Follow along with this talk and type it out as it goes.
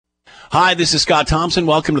Hi, this is Scott Thompson.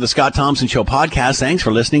 Welcome to the Scott Thompson Show Podcast. Thanks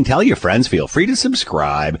for listening. Tell your friends. Feel free to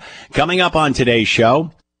subscribe. Coming up on today's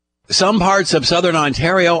show, some parts of southern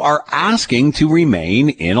Ontario are asking to remain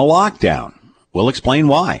in a lockdown. We'll explain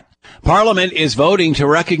why. Parliament is voting to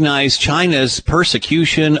recognize China's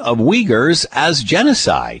persecution of Uyghurs as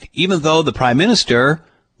genocide, even though the Prime Minister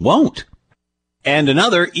won't. And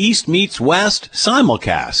another East Meets West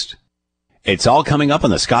simulcast. It's all coming up on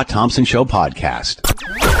the Scott Thompson Show Podcast.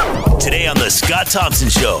 Today on the Scott Thompson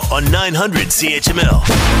Show on 900 CHML.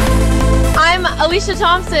 I'm Alicia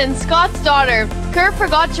Thompson, Scott's daughter. Kurt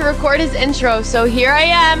forgot to record his intro, so here I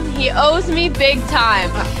am. He owes me big time.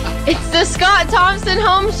 It's the Scott Thompson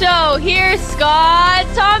Home Show. Here's Scott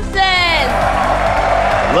Thompson.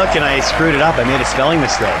 Look, and I screwed it up. I made a spelling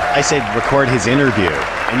mistake. I said record his interview.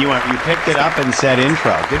 And you picked it up and said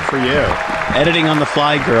intro. Good for you. Editing on the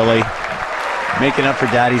fly, girly. Making up for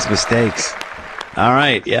daddy's mistakes. All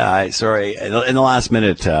right. Yeah, sorry. In the last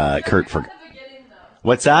minute, Kurt forgot.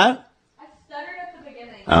 What's that? I stuttered at the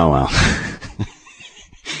beginning. Oh, well.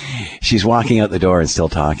 She's walking out the door and still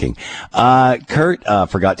talking. Kurt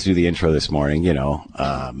forgot to do the intro this morning,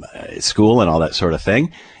 school and all that sort of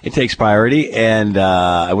thing. It takes priority, and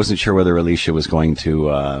I wasn't sure whether Alicia was going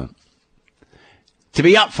to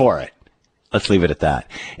be up for it. Let's leave it at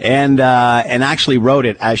that. And actually wrote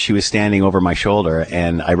it as she was standing over my shoulder,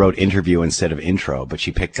 and I wrote interview instead of intro, but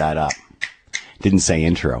she picked that up. Didn't say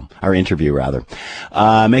intro, or interview rather.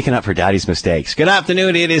 Making up for daddy's mistakes. Good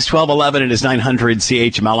afternoon. It is 12:11. It is 900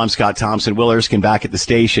 CHML. I'm Scott Thompson. Will Erskine back at the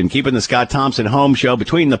station, keeping the Scott Thompson Home Show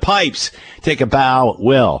between the pipes. Take a bow,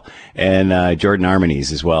 Will. And Jordan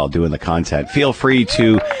Armanies as well, doing the content. Feel free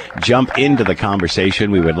to jump into the conversation.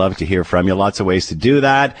 We would love to hear from you. Lots of ways to do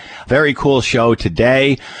that. Very cool show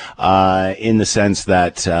today, in the sense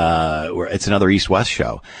that it's another East-West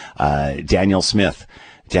show. Danielle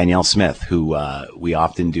Smith, who we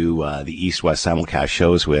often do the East-West simulcast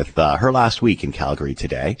shows with, her last week in Calgary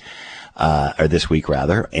today, or this week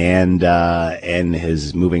rather, and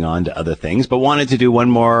is moving on to other things, but wanted to do one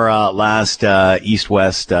more last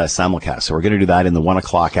East-West simulcast. So we're going to do that in the 1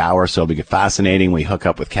 o'clock hour, so it'll be fascinating. We hook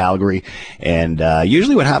up with Calgary, and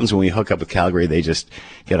usually what happens when we hook up with Calgary, they just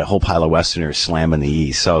get a whole pile of Westerners slamming the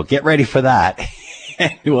East. So get ready for that.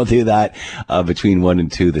 We'll do that between 1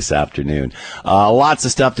 and 2 this afternoon. Lots of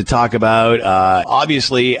stuff to talk about.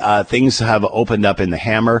 Obviously, things have opened up in the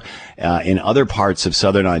Hammer in other parts of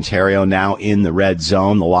southern Ontario, now in the red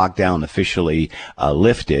zone. The lockdown officially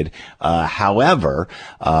lifted. However,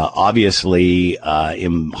 obviously,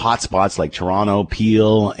 in hot spots like Toronto,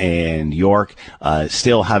 Peel, and York,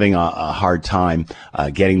 still having a hard time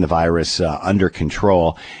getting the virus under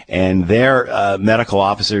control. And their medical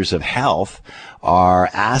officers of health are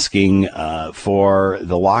asking for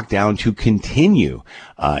the lockdown to continue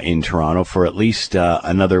in Toronto for at least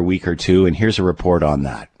another week or two. And here's a report on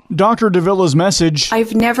that. Dr. de Villa's message.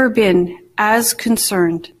 I've never been as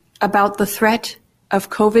concerned about the threat of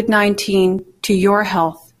COVID-19 to your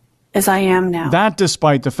health as I am now. That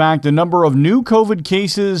despite the fact the number of new COVID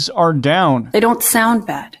cases are down. They don't sound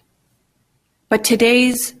bad. But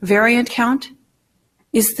today's variant count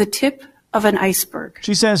is the tip of an iceberg.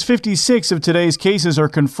 She says 56 of today's cases are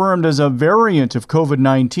confirmed as a variant of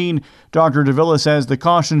COVID-19. Dr. de Villa says the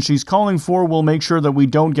caution she's calling for will make sure that we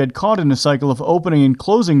don't get caught in a cycle of opening and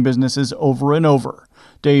closing businesses over and over.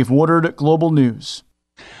 Dave Woodard, Global News.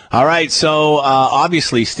 All right, so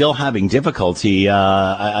obviously still having difficulty.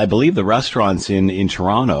 I believe the restaurants in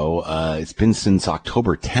Toronto, it's been since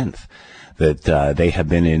October 10th. That they have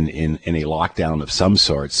been in a lockdown of some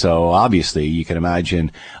sort. So obviously you can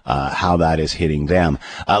imagine how that is hitting them.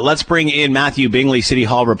 Let's bring in Matthew Bingley, City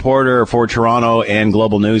Hall reporter for Toronto and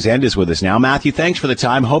Global News, and is with us now. Matthew, thanks for the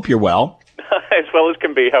time. Hope you're well. As well as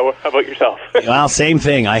can be. How about yourself? Well, same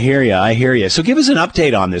thing. I hear you. So give us an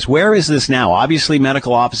update on this. Where is this now? Obviously,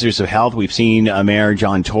 medical officers of health. We've seen Mayor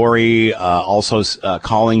John Tory also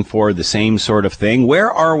calling for the same sort of thing.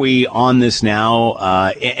 Where are we on this now?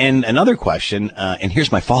 And another question, and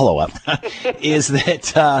here's my follow-up, is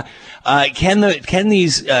that can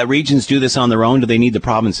these regions do this on their own? Do they need the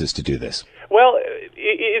provinces to do this? Well,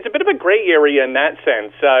 it's a bit of a gray area in that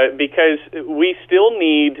sense, because we still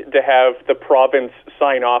need to have the province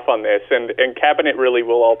sign off on this, and Cabinet really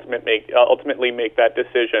will ultimately make that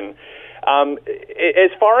decision.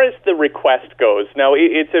 As far as the request goes, now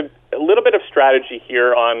it's a little bit of strategy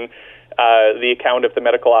here on the account of the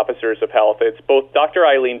medical officers of health. It's both Dr.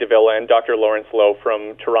 Eileen de Villa and Dr. Lawrence Lowe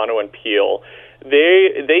from Toronto and Peel.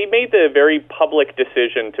 They made the very public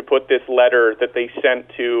decision to put this letter that they sent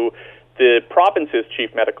to the province's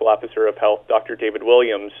Chief Medical Officer of Health, Dr. David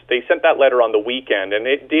Williams, they sent that letter on the weekend, and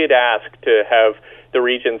it did ask to have the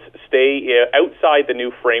regions stay outside the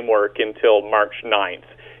new framework until March 9th.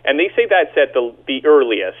 And they say that's at the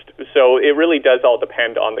earliest, so it really does all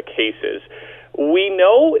depend on the cases. We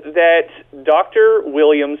know that Dr.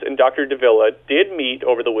 Williams and Dr. de Villa did meet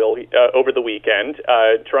over the weekend.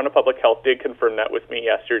 Toronto Public Health did confirm that with me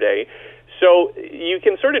yesterday. So you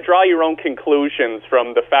can sort of draw your own conclusions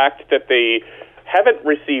from the fact that they haven't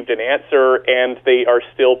received an answer and they are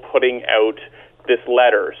still putting out this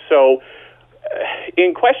letter. So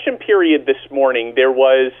in question period this morning, there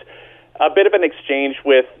was a bit of an exchange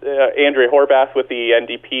with Andrea Horwath with the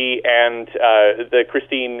NDP and the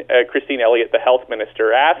Christine Elliott, the health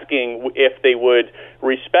minister, asking if they would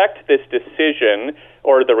respect this decision,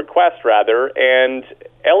 or the request rather, and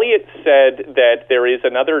Elliott said that there is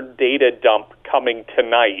another data dump coming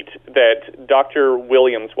tonight that Dr.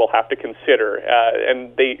 Williams will have to consider,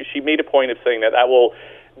 and she made a point of saying that will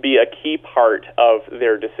be a key part of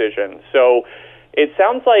their decision. So it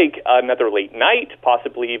sounds like another late night,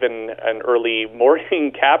 possibly even an early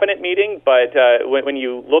morning cabinet meeting, but when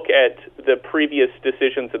you look at the previous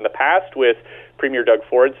decisions in the past with Premier Doug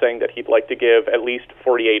Ford saying that he'd like to give at least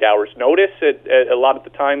 48 hours notice at a lot of the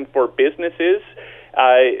time for businesses,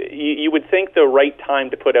 you would think the right time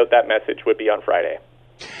to put out that message would be on Friday.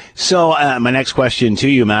 So my next question to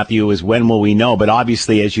you, Matthew, is when will we know? But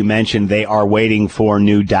obviously, as you mentioned, they are waiting for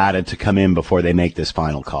new data to come in before they make this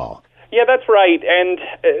final call. Yeah, that's right. And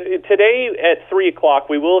today at 3 o'clock,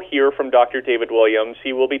 we will hear from Dr. David Williams.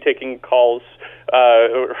 He will be taking calls,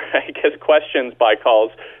 questions by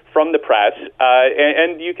calls from the press.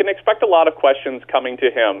 And you can expect a lot of questions coming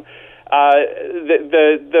to him.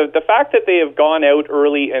 The fact that they have gone out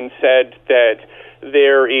early and said that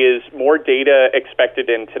there is more data expected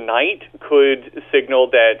in tonight could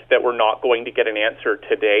signal that we're not going to get an answer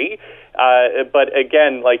today. But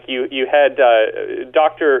again, like you had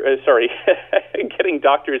getting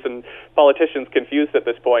doctors and politicians confused at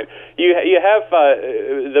this point. You have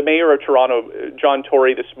the mayor of Toronto, John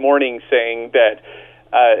Tory, this morning saying that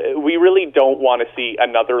we really don't want to see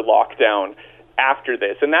another lockdown after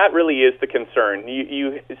this, and that really is the concern.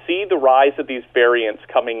 You see the rise of these variants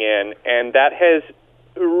coming in, and that has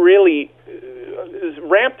really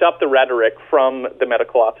ramped up the rhetoric from the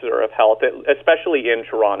medical officer of health, especially in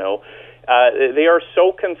Toronto. They are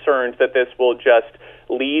so concerned that this will just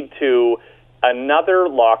lead to another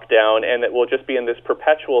lockdown, and it will just be in this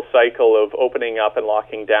perpetual cycle of opening up and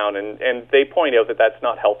locking down, and they point out that that's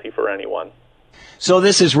not healthy for anyone. So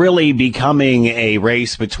this is really becoming a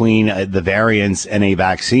race between the variants and a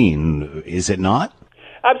vaccine, is it not?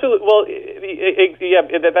 Absolutely. Well,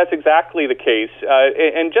 yeah, that's exactly the case.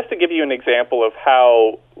 And just to give you an example of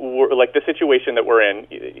how, the situation that we're in,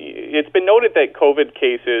 it's been noted that COVID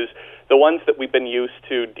cases, the ones that we've been used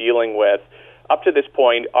to dealing with, up to this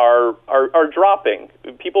point are dropping.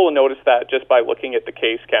 People will notice that just by looking at the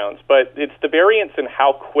case counts, but it's the variants and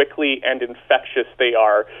how quickly and infectious they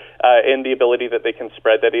are and the ability that they can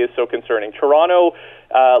spread that is so concerning. Toronto,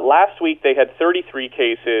 last week they had 33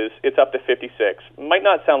 cases. It's up to 56. Might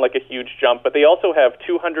not sound like a huge jump, but they also have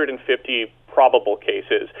 250 probable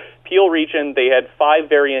cases. Peel region, they had 5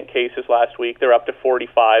 variant cases last week. They're up to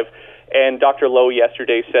 45. And Dr. Lowe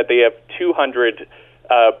yesterday said they have 200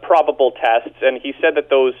 probable tests, and he said that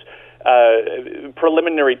those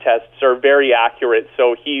preliminary tests are very accurate,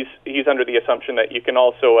 so he's under the assumption that you can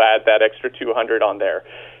also add that extra 200 on there.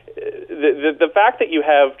 The fact that you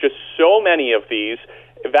have just so many of these,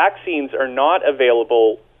 vaccines are not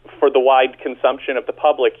available for the wide consumption of the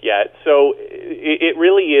public yet, so it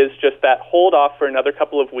really is just that hold off for another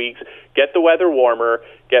couple of weeks, get the weather warmer,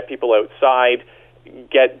 get people outside,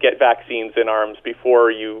 get vaccines in arms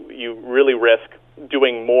before you really risk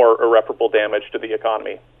doing more irreparable damage to the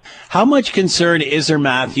economy. How much concern is there,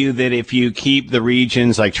 Matthew, that if you keep the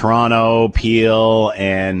regions like Toronto, Peel,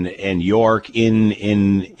 and York in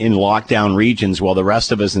lockdown regions, while the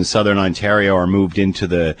rest of us in Southern Ontario are moved into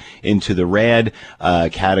the red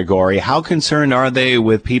category? How concerned are they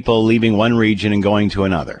with people leaving one region and going to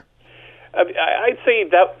another? I'd say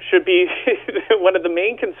that should be one of the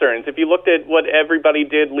main concerns. If you looked at what everybody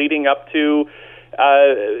did leading up to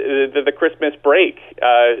the Christmas break,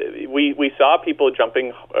 we saw people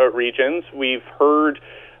jumping regions. We've heard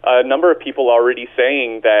a number of people already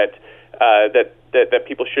saying that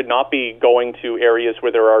people should not be going to areas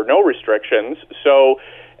where there are no restrictions. So,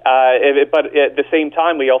 but at the same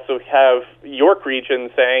time, we also have York region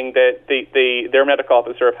saying that their medical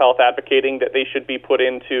officer of health advocating that they should be put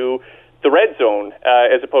into red zone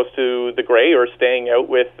as opposed to the gray, or staying out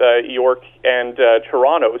with York and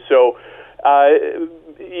Toronto. So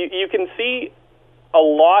you can see a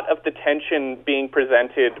lot of the tension being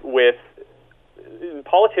presented with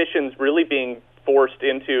politicians really being forced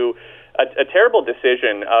into a terrible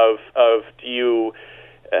decision of do you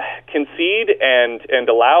concede and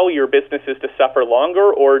allow your businesses to suffer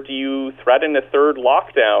longer, or do you threaten a third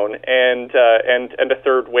lockdown and a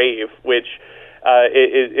third wave, which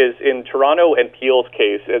is in Toronto and Peel's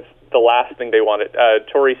case, it's the last thing they wanted.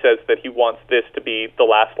 Tory says that he wants this to be the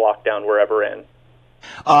last lockdown we're ever in.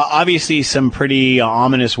 Obviously, some pretty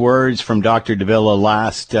ominous words from Dr. de Villa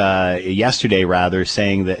yesterday,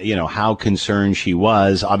 saying that, how concerned she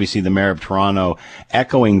was. Obviously, the mayor of Toronto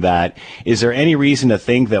echoing that. Is there any reason to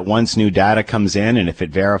think that once new data comes in and if it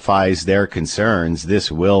verifies their concerns,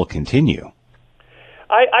 this will continue?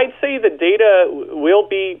 I'd say the data will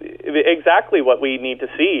be exactly what we need to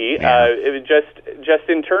see. Yeah. Just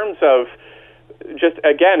in terms of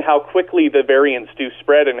again, how quickly the variants do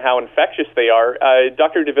spread and how infectious they are.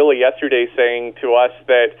 Dr. de Villa yesterday saying to us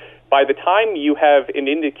that by the time you have an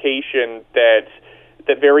indication that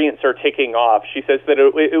variants are taking off, she says that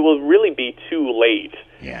it will really be too late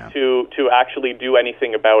to actually do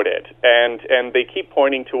anything about it. And they keep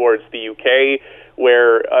pointing towards the UK,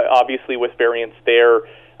 where obviously with variants there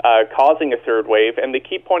causing a third wave, and they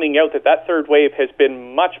keep pointing out that third wave has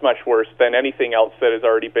been much, much worse than anything else that has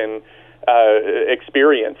already been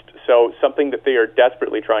experienced. So something that they are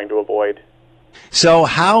desperately trying to avoid. So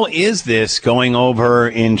how is this going over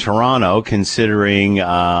in Toronto, considering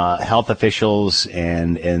health officials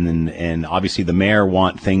and obviously the mayor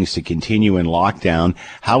want things to continue in lockdown?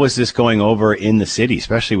 How is this going over in the city,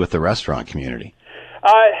 especially with the restaurant community?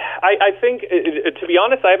 I think, to be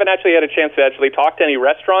honest, I haven't actually had a chance to talk to any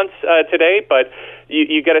restaurants today, but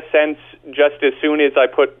you get a sense just as soon as I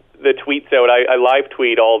put the tweets out, I live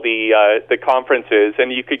tweet all the conferences,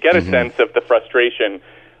 and you could get a sense of the frustration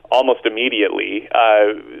almost immediately.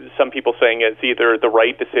 Some people saying it's either the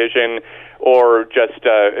right decision or just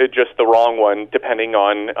the wrong one, depending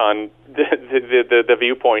on the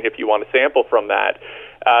viewpoint. If you want to sample from that,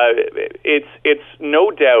 it's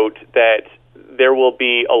no doubt that there will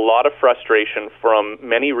be a lot of frustration from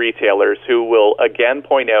many retailers who will again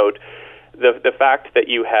point out the fact that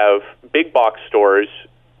you have big box stores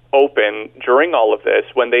open during all of this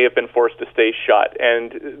when they have been forced to stay shut.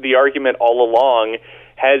 And the argument all along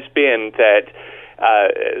has been that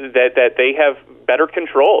they have better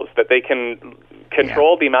controls, that they can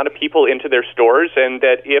control the amount of people into their stores, and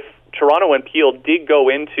that if Toronto and Peel did go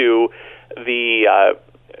into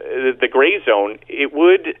the gray zone, it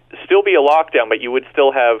would still be a lockdown, but you would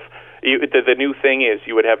still have the new thing is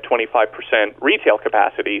you would have 25% retail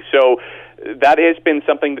capacity. So that has been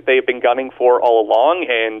something that they've been gunning for all along,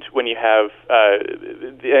 and when you have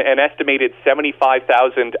an estimated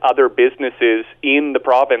 75,000 other businesses in the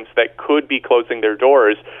province that could be closing their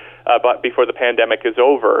doors but before the pandemic is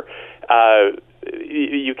over,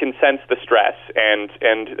 you can sense the stress, and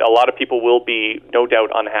a lot of people will be no doubt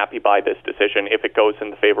unhappy by this decision if it goes in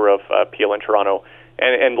the favor of Peel and Toronto,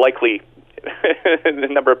 and likely a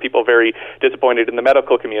number of people very disappointed in the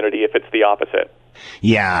medical community if it's the opposite.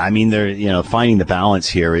 Yeah, I mean, they're finding the balance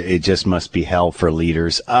here. It just must be hell for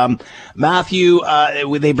leaders. Matthew,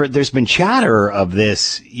 there's been chatter of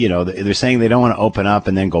this. They're saying they don't want to open up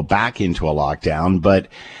and then go back into a lockdown. But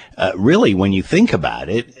really, when you think about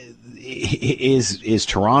it, is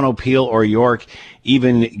Toronto, Peel, or York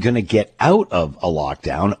even going to get out of a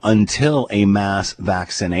lockdown until a mass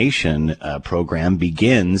vaccination program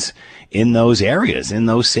begins in those areas, in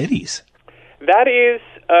those cities? That is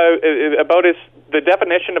about the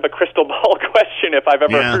definition of a crystal ball question, if I've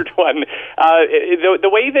ever heard one. The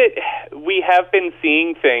way that we have been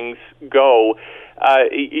seeing things go,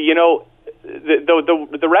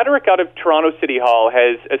 the rhetoric out of Toronto City Hall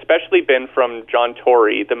has especially been from John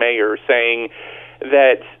Tory, the mayor, saying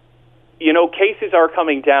that cases are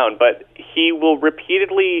coming down, but he will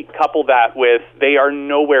repeatedly couple that with they are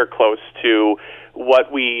nowhere close to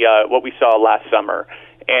what we saw last summer.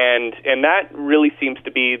 And that really seems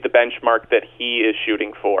to be the benchmark that he is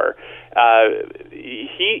shooting for.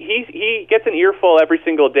 He gets an earful every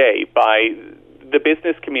single day by the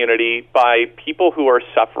business community, by people who are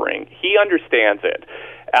suffering. He understands it.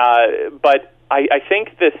 But I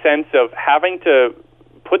think the sense of having to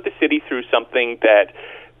put the city through something that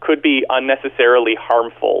could be unnecessarily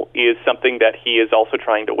harmful is something that he is also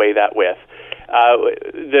trying to weigh that with.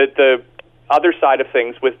 The other side of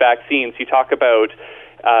things with vaccines, you talk about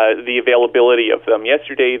the availability of them.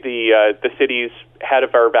 Yesterday, the city's head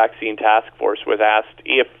of our vaccine task force was asked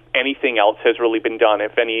if anything else has really been done,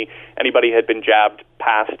 if anybody had been jabbed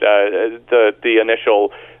past the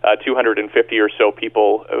initial 250 or so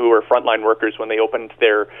people who were frontline workers when they opened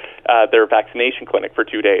their vaccination clinic for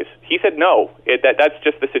 2 days. He said no. That's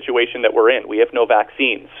just the situation that we're in. We have no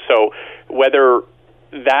vaccines. So whether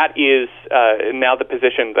that is now the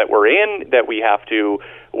position that we're in, that we have to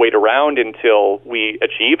wait around until we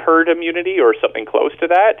achieve herd immunity or something close to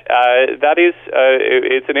that, that is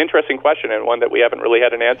it's an interesting question and one that we haven't really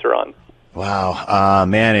had an answer on. Wow.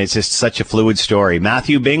 Man, it's just such a fluid story.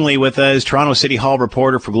 Matthew Bingley with us, Toronto City Hall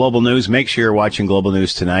reporter for Global News. Make sure you're watching Global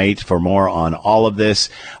News tonight for more on all of this.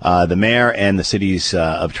 The mayor and the cities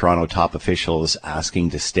of Toronto top officials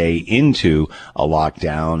asking to stay into a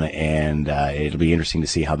lockdown, and it'll be interesting to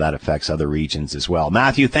see how that affects other regions as well.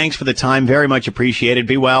 Matthew, thanks for the time. Very much appreciated.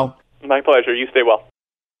 Be well. My pleasure. You stay well.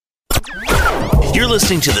 You're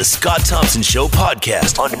listening to the Scott Thompson Show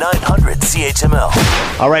podcast on 900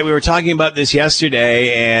 CHML. All right, we were talking about this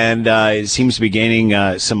yesterday, and it seems to be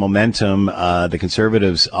gaining some momentum. The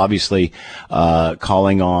Conservatives obviously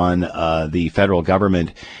calling on the federal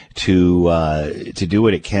government to do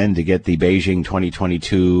what it can to get the Beijing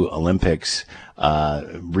 2022 Olympics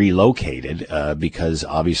relocated because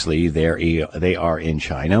obviously they are in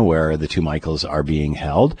China, where the two Michaels are being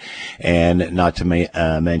held, and not to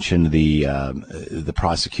mention the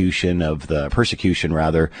persecution of the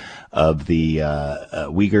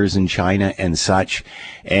Uyghurs in China and such.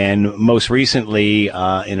 And most recently,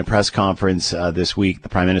 in a press conference this week, the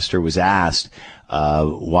Prime Minister was asked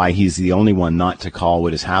why he's the only one not to call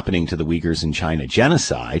what is happening to the Uyghurs in China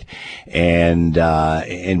genocide, and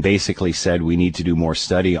basically said we need to do more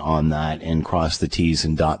study on that and cross the T's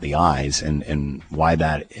and dot the I's, and why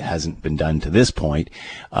that hasn't been done to this point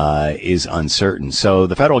is uncertain. So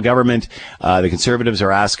the federal government, the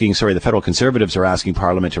federal conservatives are asking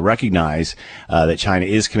Parliament to recognize that China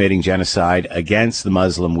is committing genocide against the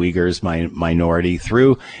Muslim Uyghurs minority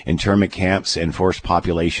through internment camps and forced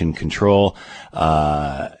population control.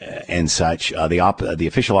 And such. The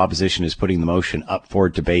official opposition is putting the motion up for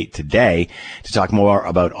debate today. To talk more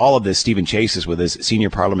about all of this, Stephen Chase is with us, senior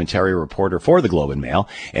parliamentary reporter for the Globe and Mail,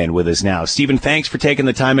 and with us now. Stephen, thanks for taking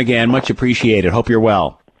the time again. Much appreciated. Hope you're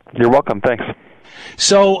well. You're welcome. Thanks.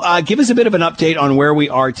 So give us a bit of an update on where we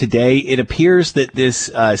are today. It appears that this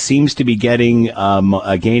seems to be gaining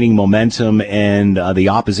momentum, and the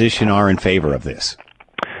opposition are in favor of this.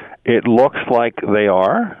 It looks like they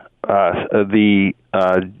are. The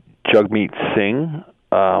Jagmeet Singh,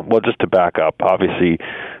 just to back up, obviously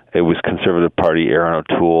it was Conservative Party Aaron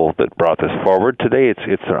O'Toole that brought this forward. Today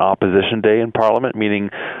it's an opposition day in Parliament,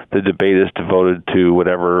 meaning the debate is devoted to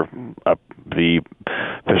whatever the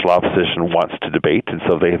official opposition wants to debate, and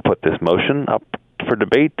so they have put this motion up for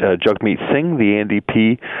debate. Jagmeet Singh, the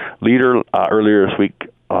NDP leader, earlier this week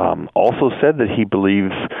also said that he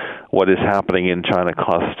believes what is happening in China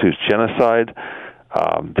constitutes genocide.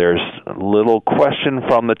 There's little question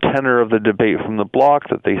from the tenor of the debate from the bloc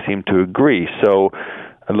that they seem to agree. So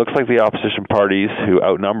it looks like the opposition parties, who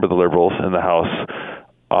outnumber the Liberals in the House,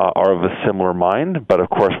 are of a similar mind. But of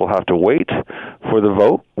course, we'll have to wait for the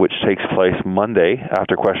vote, which takes place Monday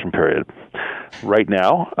after question period. Right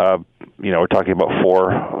now, we're talking about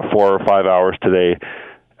 4 or 5 hours today.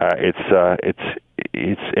 It's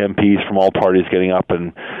MPs from all parties getting up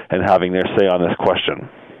and having their say on this question.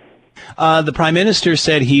 The Prime Minister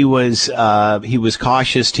said he was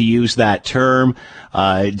cautious to use that term,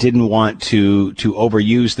 didn't want to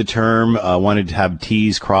overuse the term, wanted to have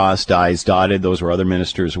T's crossed, I's dotted. Those were other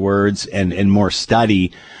ministers' words, and more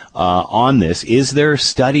study on this. Is there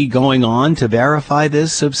study going on to verify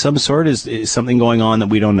this of some sort? Is something going on that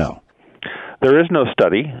we don't know? There is no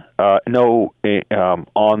study, no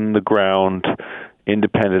on-the-ground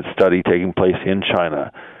independent study taking place in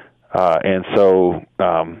China. And so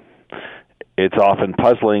it's often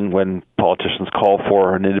puzzling when politicians call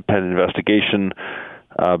for an independent investigation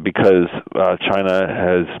because China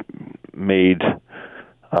has made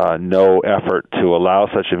no effort to allow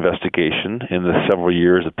such investigation in the several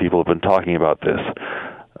years that people have been talking about this.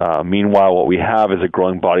 Meanwhile, what we have is a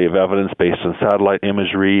growing body of evidence based on satellite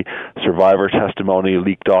imagery, survivor testimony,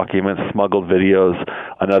 leaked documents, smuggled videos,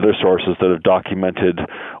 and other sources that have documented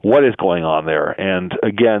what is going on there. And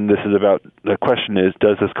again, the question is,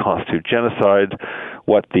 does this constitute genocide?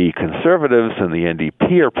 What the Conservatives and the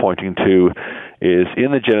NDP are pointing to is,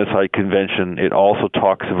 in the Genocide Convention, it also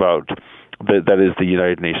talks about that is the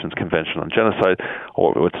United Nations Convention on Genocide,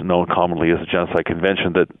 or what's known commonly as the Genocide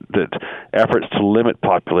Convention, that efforts to limit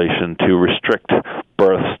population, to restrict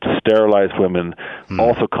births, to sterilize women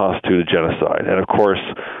also constitute a genocide. And of course,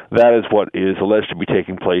 that is what is alleged to be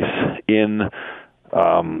taking place in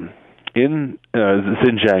the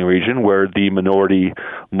Xinjiang region, where the minority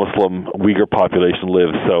Muslim Uyghur population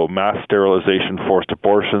lives. So mass sterilization, forced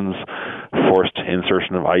abortions, forced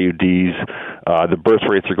insertion of IUDs. The birth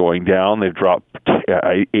rates are going down. They've dropped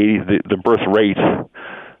 80. The birth rate,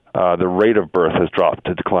 the rate of birth has dropped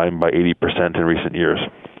to decline by 80% in recent years.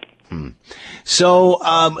 So,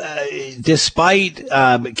 despite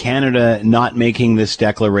Canada not making this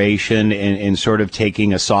declaration and sort of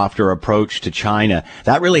taking a softer approach to China,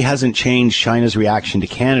 that really hasn't changed China's reaction to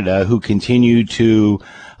Canada, who continue to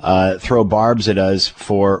throw barbs at us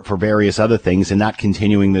for various other things, and that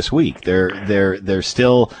continuing this week. They're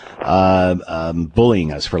still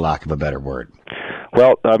bullying us, for lack of a better word.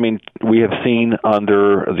 Well, I mean, we have seen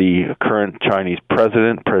under the current Chinese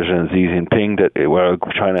President Xi Jinping, that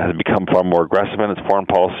China has become far more aggressive in its foreign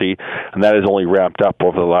policy, and that has only ramped up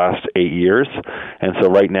over the last 8 years. And so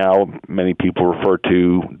right now, many people refer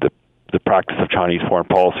to the practice of Chinese foreign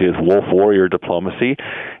policy as wolf warrior diplomacy.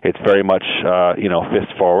 It's very much,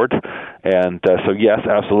 fist forward. And so, yes,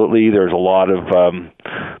 absolutely, there's a lot of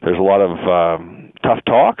tough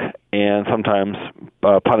talk and sometimes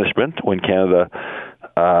punishment when Canada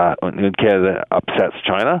upsets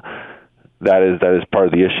China. That is part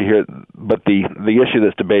of the issue here. But the issue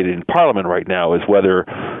that's debated in Parliament right now is whether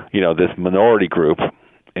this minority group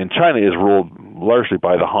in China is ruled largely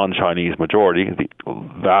by the Han Chinese majority,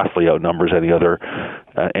 vastly outnumbers any other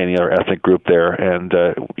ethnic group there, and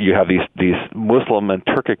you have these Muslim and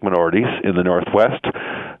Turkic minorities in the northwest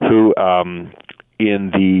who,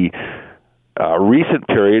 in the recent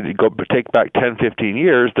period, take back 10, 15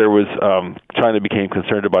 years, there was China became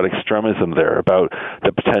concerned about extremism there, about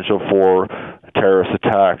the potential for terrorist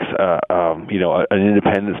attacks, an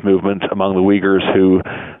independence movement among the Uyghurs who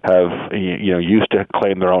have used to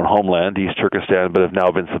claim their own homeland, East Turkestan, but have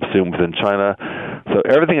now been subsumed within China. So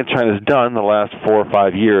everything that China's done the last 4 or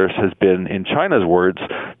 5 years has been, in China's words,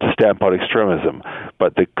 to stamp out extremism.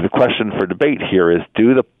 But the question for debate here is,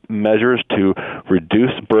 do the measures to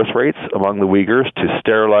reduce birth rates among the Uyghurs, to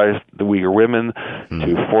sterilize the Uyghur women,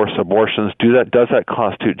 to force abortions, does that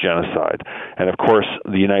constitute genocide? And of course,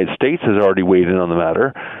 the United States has already weighed in on the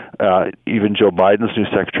matter. Even Joe Biden's new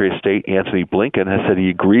Secretary of State, Antony Blinken, has said he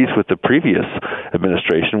agrees with the previous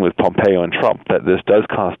administration, with Pompeo and Trump, that this does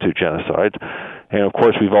constitute genocide. And of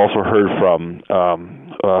course, we've also heard from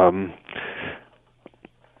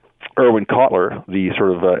Erwin Kotler, the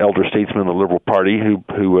sort of elder statesman of the Liberal Party, who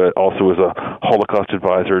also is a Holocaust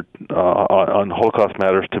advisor on Holocaust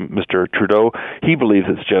matters to Mr. Trudeau. He believes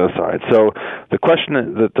it's genocide. So the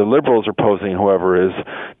question that the Liberals are posing, however, is: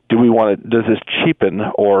 does this cheapen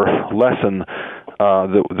or lessen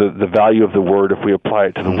the value of the word if we apply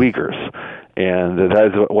it to the Uyghurs? And that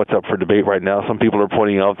is what's up for debate right now. Some people are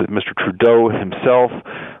pointing out that Mr. Trudeau himself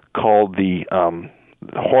called the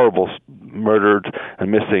horrible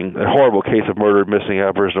case of murdered missing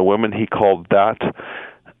Aboriginal women, he called that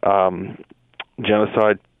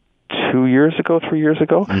genocide 3 years ago,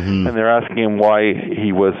 and they're asking him why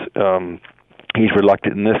he's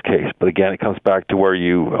reluctant in this case. But again, it comes back to what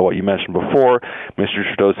you mentioned before. Mr.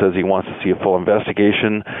 Trudeau says he wants to see a full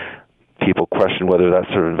investigation. People question whether that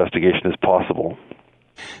sort of investigation is possible.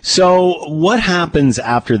 So what happens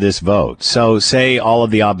after this vote? So say all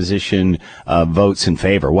of the opposition votes in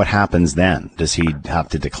favor. What happens then? Does he have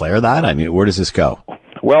to declare that? I mean, where does this go?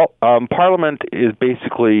 Well, Parliament is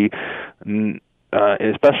basically,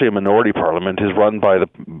 especially a minority parliament, is run by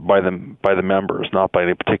the members, not by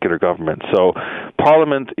any particular government. So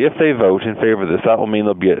Parliament, if they vote in favor of this, that will mean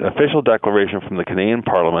there'll be an official declaration from the Canadian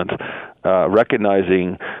Parliament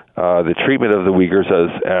recognizing the treatment of the Uyghurs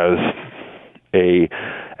as a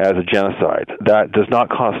genocide. That does not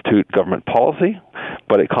constitute government policy,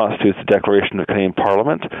 but it constitutes a declaration of the Canadian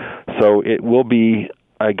Parliament. So it will be,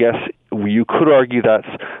 I guess, you could argue that's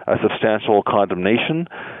a substantial condemnation,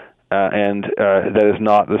 and that is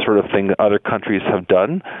not the sort of thing that other countries have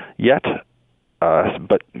done yet.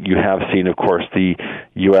 But you have seen, of course, the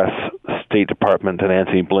U.S. State Department and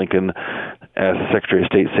Antony Blinken, as the Secretary of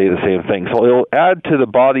State, say the same thing. So it'll add to the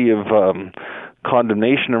body of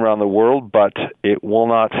condemnation around the world, but it will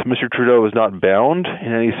not. Mr. Trudeau is not bound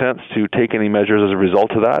in any sense to take any measures as a result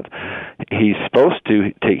of that. He's supposed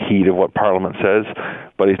to take heed of what Parliament says,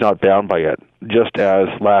 but he's not bound by it. Just as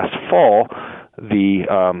last fall, the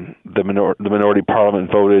minority Parliament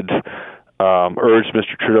voted, urged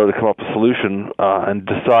Mr. Trudeau to come up with a solution and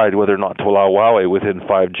decide whether or not to allow Huawei within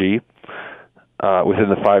 5G, within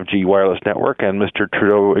the 5G wireless network, and Mr.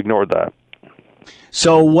 Trudeau ignored that.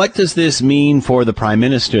 So what does this mean for the Prime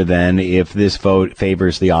Minister then if this vote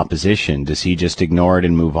favors the opposition? Does he just ignore it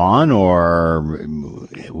and move on, or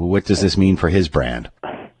what does this mean for his brand?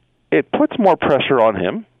 It puts more pressure on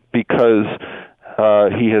him because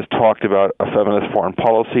he has talked about a feminist foreign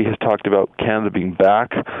policy, has talked about Canada being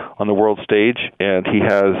back on the world stage, and he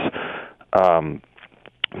has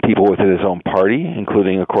people within his own party,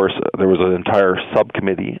 including, of course, there was an entire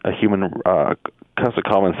subcommittee, a human House of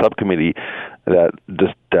Commons subcommittee that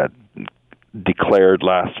declared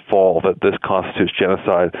last fall that this constitutes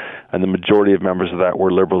genocide, and the majority of members of that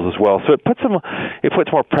were Liberals as well. So it puts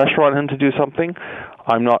more pressure on him to do something.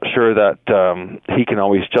 I'm not sure that he can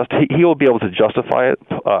always he will be able to justify it,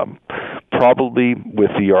 probably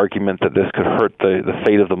with the argument that this could hurt the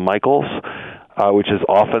fate of the Michaels, which is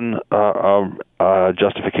often a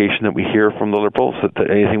justification that we hear from the Liberals, that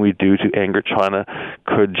anything we do to anger China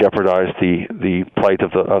could jeopardize the plight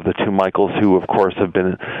of the two Michaels, who of course have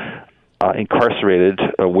been incarcerated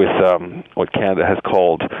with what Canada has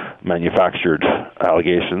called manufactured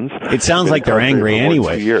allegations. It sounds like they're angry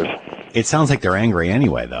anyway. 2 years. It sounds like they're angry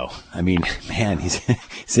anyway, though. I mean, man,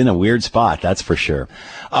 he's in a weird spot, that's for sure.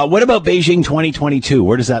 What about Beijing 2022?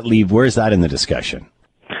 Where does that leave? Where is that in the discussion?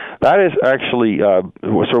 That is actually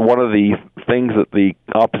sort of one of the things that the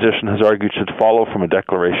opposition has argued should follow from a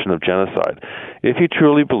declaration of genocide. If you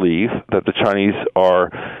truly believe that the Chinese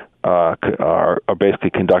are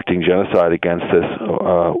basically conducting genocide against this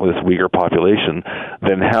Uyghur population,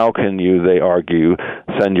 then how can you, they argue,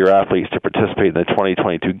 send your athletes to participate in the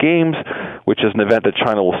 2022 Games, which is an event that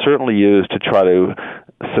China will certainly use to try to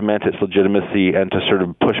cement its legitimacy and to sort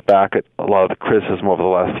of push back at a lot of the criticism over the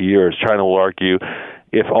last few years. China will argue,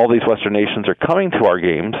 if all these Western nations are coming to our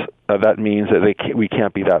games, that means that we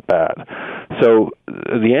can't be that bad. So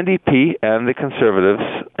the NDP and the Conservatives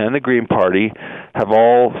and the Green Party have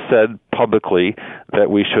all said publicly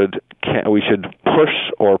that we should push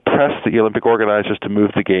or press the Olympic organizers to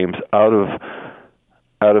move the games out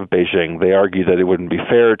of Beijing. They argue that it wouldn't be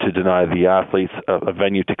fair to deny the athletes a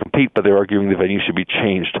venue to compete, but they're arguing the venue should be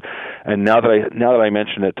changed. And now that I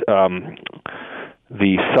mention it,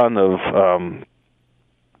 the son of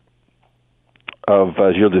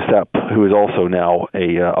Gilles Duceppe, who is also now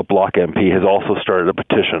a Bloc MP, has also started a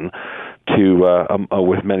petition to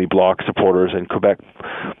with many Bloc supporters and Quebec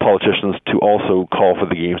politicians to also call for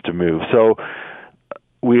the games to move. So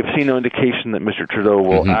we have seen no indication that Mr. Trudeau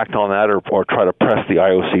will act on that or try to press the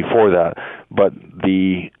IOC for that. But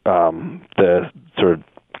the sort of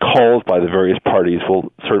calls by the various parties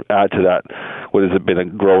will sort of add to that what has been a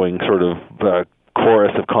growing sort of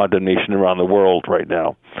chorus of condemnation around the world right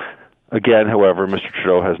now. Again, however, Mr.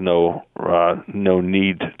 Trudeau has no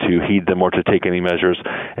need to heed them or to take any measures,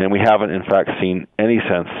 and we haven't, in fact, seen any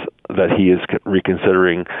sense that he is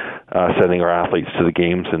reconsidering sending our athletes to the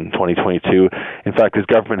Games in 2022. In fact, his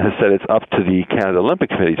government has said it's up to the Canada Olympic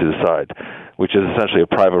Committee to decide, which is essentially a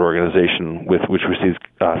private organization with which receives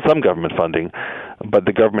some government funding, but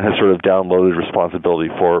the government has sort of downloaded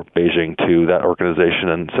responsibility for Beijing to that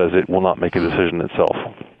organization and says it will not make a decision itself.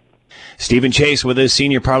 Stephen Chase with us,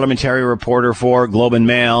 senior parliamentary reporter for Globe and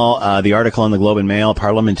Mail. The article in the Globe and Mail,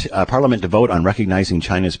 Parliament to vote on recognizing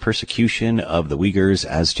China's persecution of the Uyghurs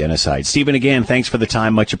as genocide. Stephen, again, thanks for the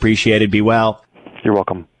time. Much appreciated. Be well. You're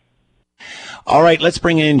welcome. All right, let's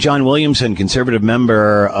bring in John Williamson, Conservative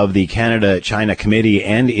member of the Canada-China Committee,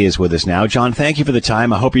 and is with us now. John, thank you for the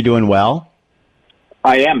time. I hope you're doing well.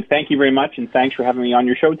 I am. Thank you very much, and thanks for having me on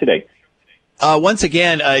your show today. Once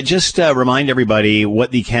again, just remind everybody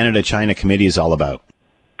what the Canada-China Committee is all about.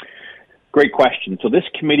 Great question. So this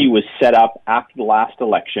committee was set up after the last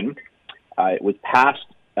election. It was passed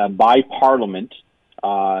by Parliament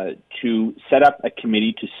to set up a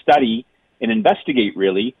committee to study and investigate,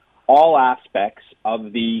 really, all aspects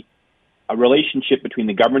of the relationship between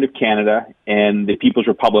the Government of Canada and the People's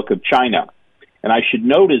Republic of China. And I should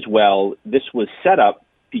note as well, this was set up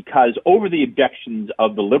because over the objections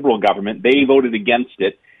of the Liberal government, they voted against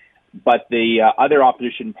it, but the other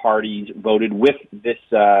opposition parties voted with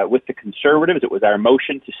the Conservatives. It was our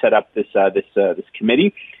motion to set up this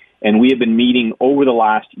committee, and we have been meeting over the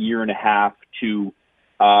last year and a half to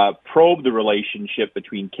probe the relationship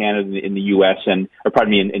between Canada and the U.S. and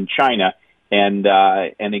China,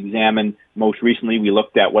 and examine. Most recently, we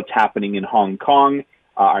looked at what's happening in Hong Kong.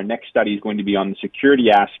 Our next study is going to be on the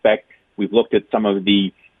security aspect. We've looked at some of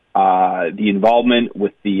the involvement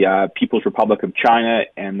with the People's Republic of China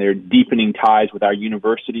and their deepening ties with our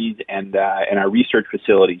universities and our research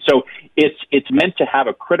facilities. So it's meant to have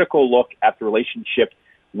a critical look at the relationship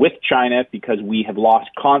with China because we have lost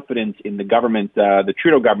confidence in the government, the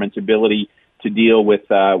Trudeau government's ability to deal with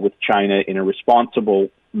China in a responsible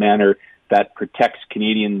manner that protects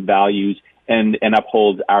Canadian values and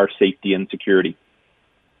upholds our safety and security.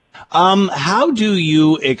 How do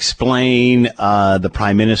you explain the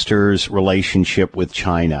Prime Minister's relationship with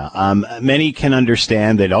China? Many can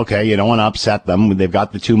understand that, okay, you don't want to upset them. They've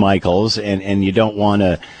got the two Michaels, and you don't want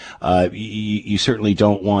to, you certainly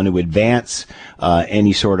don't want to advance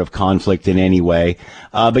any sort of conflict in any way.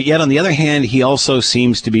 But yet, on the other hand, he also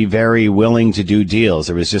seems to be very willing to do deals.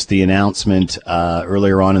 There was just the announcement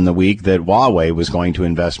earlier on in the week that Huawei was going to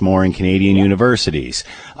invest more in Canadian universities.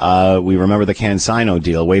 We remember the CanSino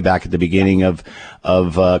deal way back at the beginning of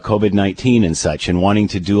COVID-19 and such, and wanting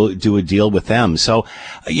to do a deal with them. So,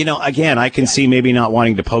 again, I can see maybe not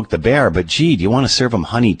wanting to poke the bear, but gee, do you want to serve them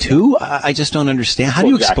honey too? I just don't understand. How do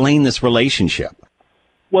you explain this relationship?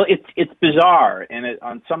 Well, it's bizarre, and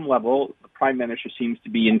on some level, the Prime Minister seems to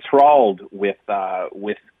be enthralled with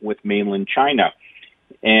mainland China.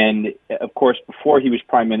 And of course, before he was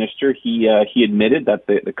Prime Minister, he admitted that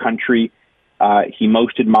the country he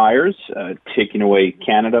most admires, taking away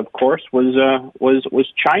Canada, of course, was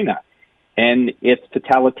China and its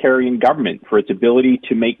totalitarian government for its ability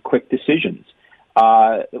to make quick decisions.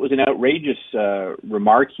 It was an outrageous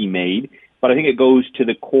remark he made, but I think it goes to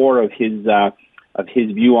the core of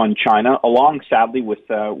his view on China, along, sadly, with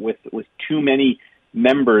too many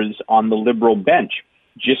members on the Liberal bench.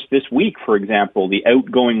 Just this week, for example, the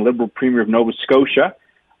outgoing Liberal Premier of Nova Scotia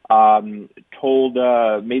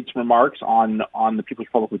made some remarks on the People's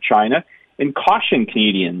Republic of China and cautioned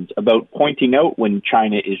Canadians about pointing out when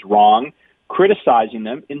China is wrong, criticizing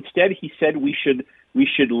them. Instead, he said we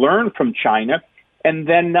should learn from China and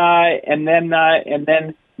then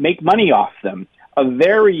make money off them. A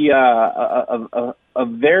very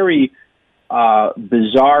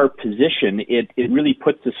bizarre position. It really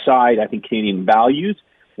puts aside, I think, Canadian values,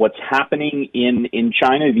 what's happening in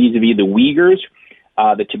China vis-a-vis the Uighurs,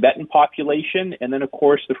 the Tibetan population, and then, of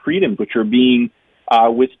course, the freedoms which are being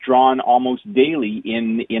withdrawn almost daily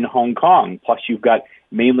in Hong Kong. Plus, you've got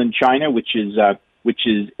mainland China, which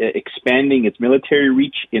is expanding its military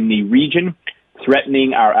reach in the region,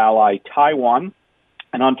 threatening our ally Taiwan,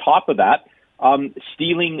 and on top of that,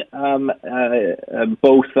 stealing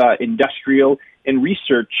both industrial and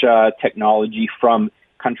research technology from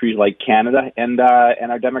countries like Canada and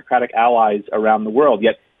our democratic allies around the world.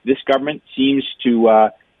 Yet this government seems to,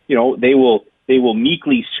 they will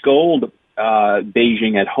meekly scold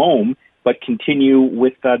Beijing at home, but continue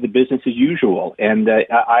with the business as usual. And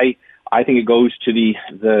I think it goes to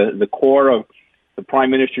the core of the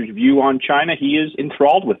Prime Minister's view on China. He is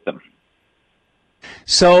enthralled with them.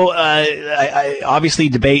 So, I obviously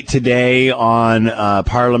debate today on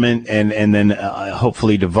Parliament and then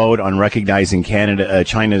hopefully to vote on recognizing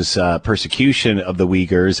China's persecution of the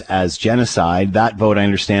Uyghurs as genocide. That vote, I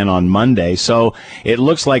understand, on Monday. So it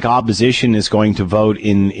looks like opposition is going to vote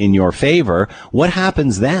in your favor. What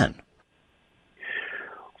happens then?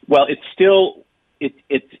 Well, it's still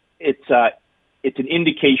it's an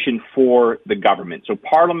indication for the government. So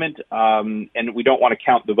Parliament, and we don't want to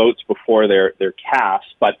count the votes before they're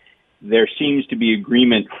cast, but there seems to be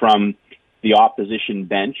agreement from the opposition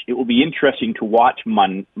bench. It will be interesting to watch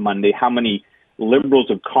Monday how many Liberals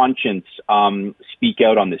of conscience speak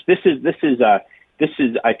out on this. This is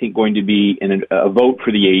I think going to be a vote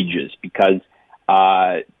for the ages, because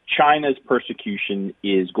China's persecution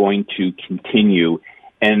is going to continue.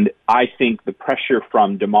 And I think the pressure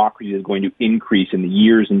from democracy is going to increase in the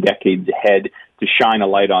years and decades ahead to shine a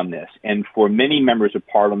light on this. And for many members of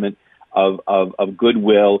Parliament of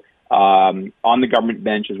goodwill on the government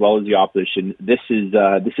bench as well as the opposition, this is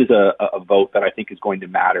a vote that I think is going to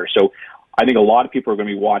matter. So I think a lot of people are going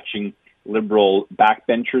to be watching Liberal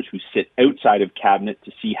backbenchers who sit outside of cabinet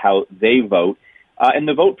to see how they vote. And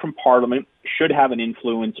the vote from Parliament should have an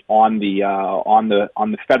influence on the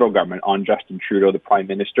federal government, on Justin Trudeau, the Prime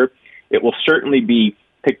Minister. It will certainly be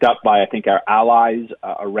picked up by, I think, our allies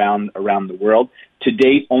around the world. To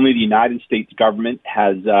date, only the United States government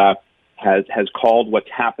has called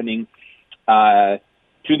what's happening to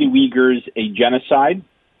the Uyghurs a genocide.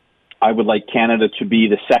 I would like Canada to be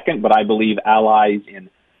the second, but I believe allies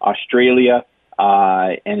in Australia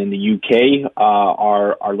and in the UK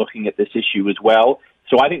are looking at this issue as well.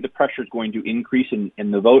 So I think the pressure is going to increase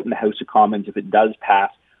in the vote in the House of Commons. If it does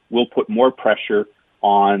pass, will put more pressure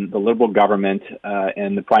on the Liberal government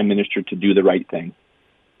and the Prime Minister to do the right thing.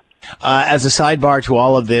 As a sidebar to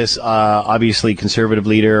all of this, obviously Conservative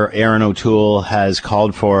leader Erin O'Toole has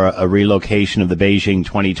called for a relocation of the Beijing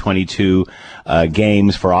 2022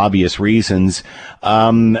 games for obvious reasons.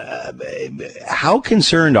 How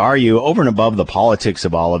concerned are you over and above the politics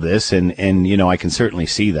of all of this? And you know, I can certainly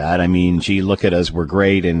see that. I mean, gee, look at us. We're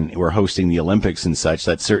great and we're hosting the Olympics and such.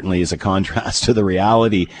 That certainly is a contrast to the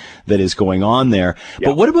reality that is going on there. Yeah.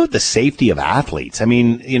 But what about the safety of athletes? I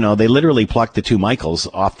mean, you know, they literally plucked the two Michaels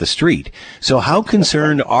off the street. So how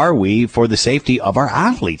concerned are we for the safety of our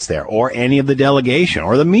athletes there, or any of the delegation,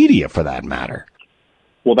 or the media for that matter?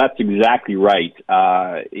 Well, that's exactly right.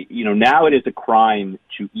 You know, now it is a crime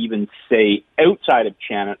to even say outside of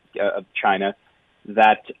China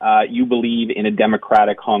that you believe in a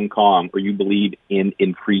democratic Hong Kong or you believe in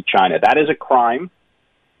free China. That is a crime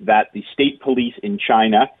that the state police in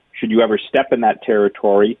China, should you ever step in that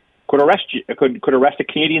territory, could arrest a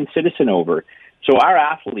Canadian citizen over. So our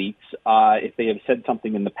athletes, if they have said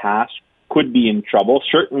something in the past, could be in trouble.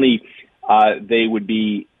 Certainly, they would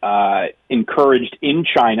be encouraged in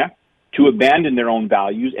China to abandon their own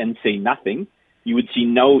values and say nothing. You would see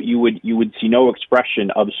no expression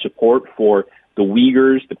of support for the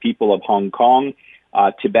Uyghurs, the people of Hong Kong,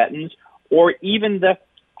 Tibetans, or even the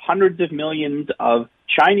hundreds of millions of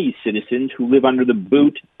Chinese citizens who live under the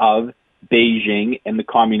boot of Beijing and the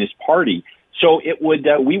Communist Party. So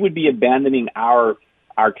we would be abandoning our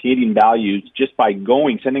Canadian values just by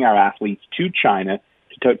sending our athletes to China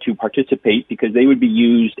to participate, because they would be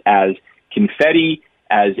used as confetti,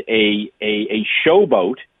 as a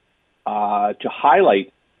showboat to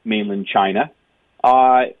highlight mainland China,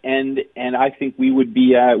 and I think we'd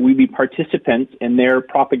be participants in their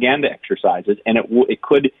propaganda exercises, and it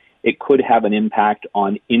could have an impact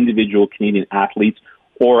on individual Canadian athletes,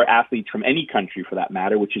 or athletes from any country for that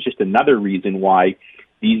matter, which is just another reason why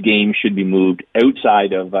these games should be moved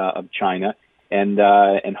outside of China and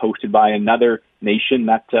hosted by another nation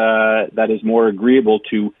that is more agreeable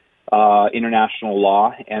to international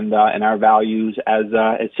law and our values as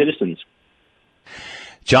citizens.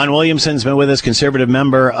 John Williamson's been with us, Conservative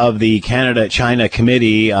member of the Canada-China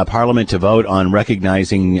Committee, Parliament to vote on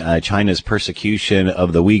recognizing China's persecution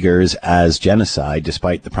of the Uyghurs as genocide,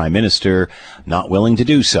 despite the Prime Minister not willing to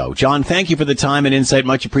do so. John, thank you for the time and insight.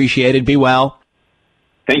 Much appreciated. Be well.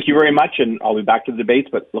 Thank you very much, and I'll be back to the debates,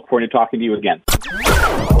 but look forward to talking to you again.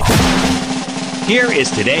 Here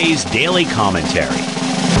is today's Daily Commentary.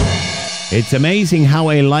 It's amazing how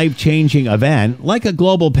a life-changing event, like a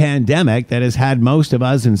global pandemic that has had most of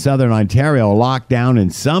us in Southern Ontario locked down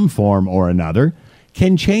in some form or another,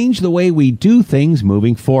 can change the way we do things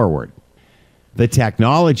moving forward. The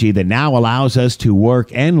technology that now allows us to work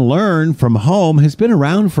and learn from home has been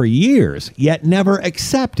around for years, yet never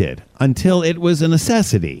accepted until it was a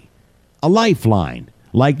necessity. A lifeline,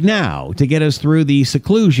 like now, to get us through the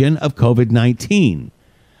seclusion of COVID-19.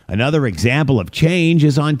 Another example of change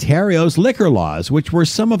is Ontario's liquor laws, which were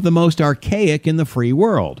some of the most archaic in the free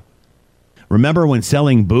world. Remember when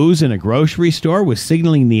selling booze in a grocery store was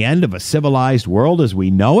signaling the end of a civilized world as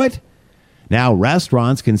we know it? Now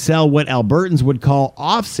restaurants can sell what Albertans would call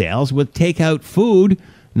off sales with takeout food,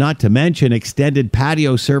 not to mention extended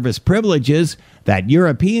patio service privileges that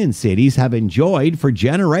European cities have enjoyed for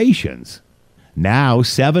generations. Now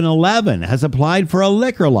 7-Eleven has applied for a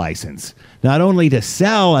liquor license, not only to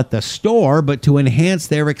sell at the store, but to enhance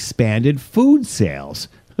their expanded food sales.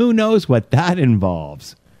 Who knows what that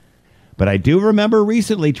involves? But I do remember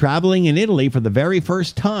recently traveling in Italy for the very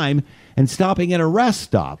first time and stopping at a rest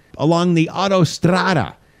stop along the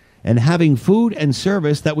Autostrada and having food and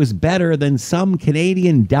service that was better than some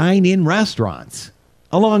Canadian dine-in restaurants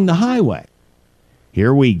along the highway.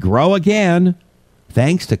 Here we grow again,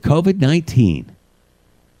 thanks to COVID-19.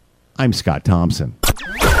 I'm Scott Thompson.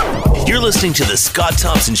 You're listening to the Scott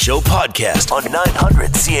Thompson Show podcast on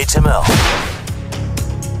 900 CHML.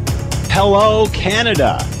 Hello,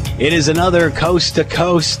 Canada. It is another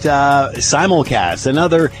coast-to-coast simulcast,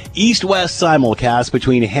 another east-west simulcast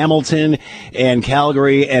between Hamilton and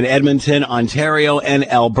Calgary and Edmonton, Ontario and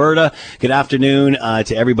Alberta. Good afternoon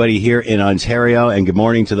to everybody here in Ontario, and good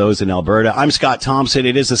morning to those in Alberta. I'm Scott Thompson.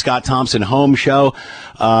 It is the Scott Thompson Home Show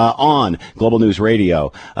on Global News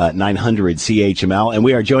Radio, 900 CHML, and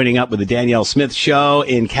we are joining up with the Danielle Smith Show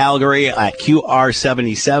in Calgary at QR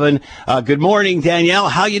 77. Good morning, Danielle.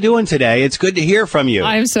 How you doing today? It's good to hear from you.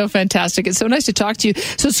 I'm so fantastic. It's so nice to talk to you.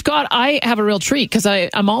 So, Scott, I have a real treat because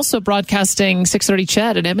I'm also broadcasting 6:30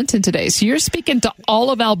 Chat in Edmonton today. So you're speaking to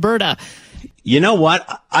all of Alberta. You know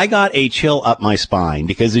what? I got a chill up my spine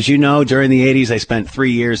because, as you know, during the 80s, I spent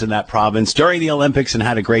 3 years in that province during the Olympics and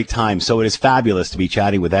had a great time. So it is fabulous to be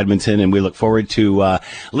chatting with Edmonton, and we look forward to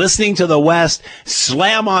listening to the West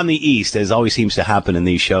slam on the East, as always seems to happen in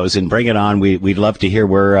these shows. And bring it on. We'd love to hear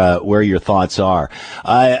where your thoughts are.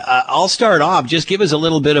 I'll start off. Just give us a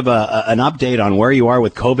little bit of an update on where you are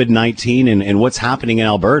with COVID-19 and what's happening in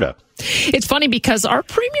Alberta. It's funny because our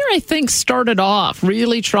premier, I think, started off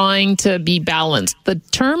really trying to be balanced. The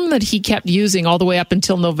term that he kept using all the way up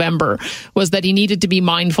until November was that he needed to be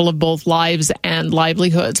mindful of both lives and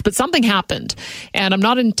livelihoods. But something happened, and I'm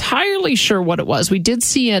not entirely sure what it was. We did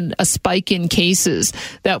see a spike in cases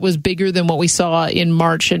that was bigger than what we saw in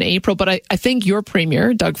March and April. But I think your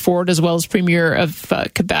premier, Doug Ford, as well as Premier of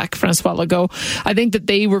Quebec, François Legault, I think that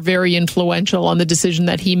they were very influential on the decision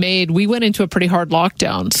that he made. We went into a pretty hard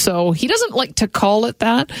lockdown. So he doesn't like to call it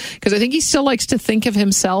that because I think he still likes to think of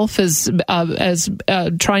himself as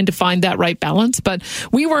trying to find that right balance. But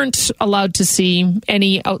we weren't allowed to see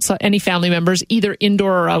any family members, either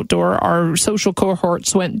indoor or outdoor. Our social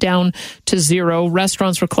cohorts went down to 0.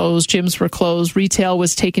 Restaurants were closed. Gyms were closed. Retail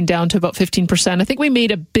was taken down to about 15%. I think we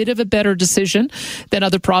made a bit of a better decision than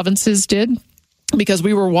other provinces did, because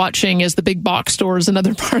we were watching as the big box stores in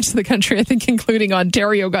other parts of the country, I think including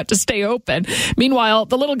Ontario, got to stay open. Meanwhile,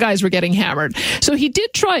 the little guys were getting hammered. So he did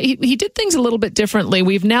he did things a little bit differently.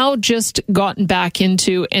 We've now just gotten back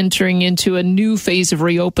into entering into a new phase of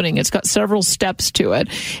reopening. It's got several steps to it.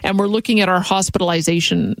 And we're looking at our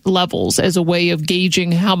hospitalization levels as a way of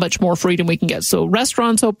gauging how much more freedom we can get. So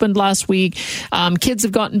restaurants opened last week. Kids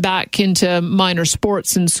have gotten back into minor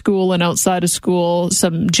sports in school and outside of school.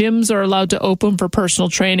 Some gyms are allowed to open for personal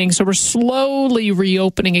training. So we're slowly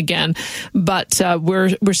reopening again, but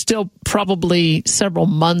we're still probably several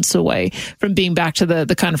months away from being back to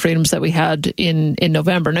the kind of freedoms that we had in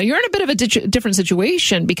November. Now, you're in a bit of a different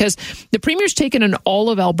situation because the Premier's taken an all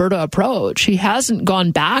of Alberta approach. He hasn't gone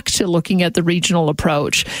back to looking at the regional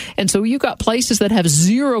approach. And so you've got places that have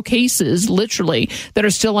 0 cases, literally, that are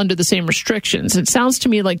still under the same restrictions. It sounds to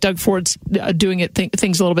me like Doug Ford's doing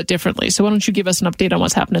things a little bit differently. So why don't you give us an update on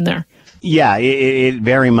what's happening there? Yeah, it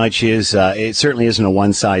very much is. It certainly isn't a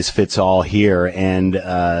one-size-fits-all here. And,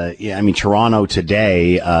 Toronto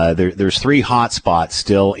today, there's 3 hotspots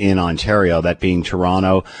still in Ontario, that being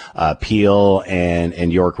Toronto, Peel,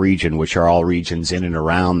 and York region, which are all regions in and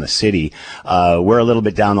around the city. We're a little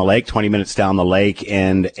bit down the lake, 20 minutes down the lake,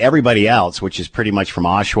 and everybody else, which is pretty much from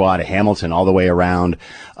Oshawa to Hamilton all the way around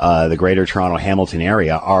the greater Toronto-Hamilton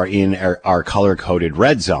area, are in our color-coded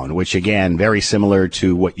red zone, which, again, very similar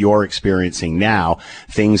to what you're experiencing now.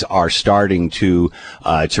 Things are starting to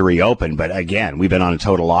reopen, but again, we've been on a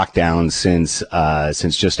total lockdown since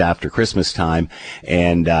just after Christmas time,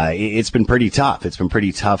 and it's been pretty tough. It's been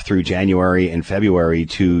pretty tough through January and February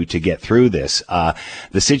to get through this.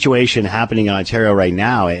 The situation happening in Ontario right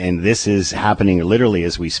now, and this is happening literally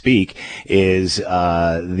as we speak, is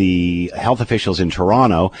the health officials in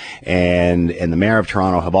Toronto and the mayor of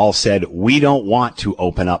Toronto have all said, we don't want to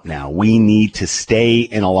open up now. We need to stay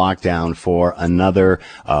in a lockdown for another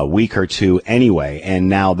week or two anyway. And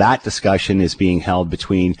now that discussion is being held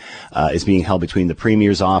between the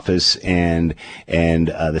Premier's office and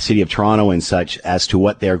the City of Toronto and such as to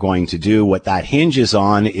what they're going to do. What that hinges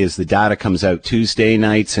on is the data comes out Tuesday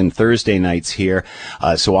nights and Thursday nights here.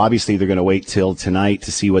 So obviously they're going to wait till tonight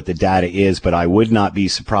to see what the data is, but I would not be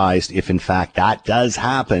surprised if in fact that does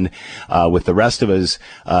happen with the rest of us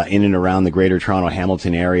in and around the greater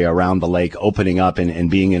Toronto-Hamilton area, around the lake, opening up and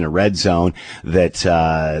being in a red zone, that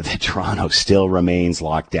Toronto still remains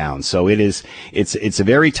locked down. So it's a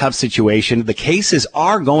very tough situation. The cases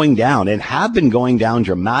are going down and have been going down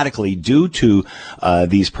dramatically due to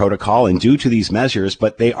these protocol and due to these measures,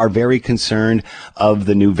 but they are very concerned of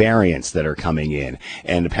the new variants that are coming in.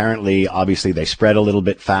 And apparently, obviously, they spread a little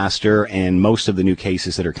bit faster, and most of the new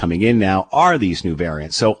cases that are coming in now are these new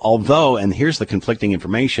variants. So although, and here's the conflicting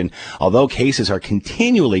information, although cases are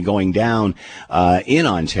continually going down in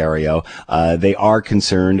Ontario, they are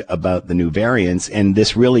concerned about the new variants, and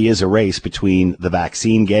this really is a race between the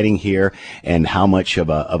vaccine getting here and how much of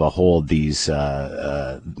a hold these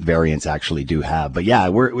variants actually do have. But yeah,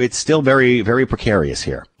 it's still very, very precarious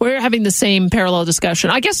here. We're having the same parallel discussion.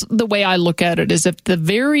 I guess the way I look at it is if the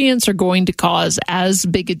variants are going to cause as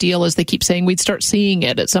big a deal as they keep saying, we'd start seeing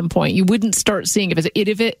it at some point. You wouldn't start seeing if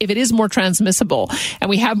it is more transmissible and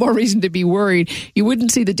we have more reason to be worried, you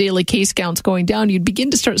wouldn't see the daily case counts going down. You'd begin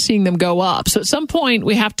to start seeing them go up. So at some point,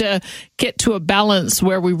 we have to get to a balance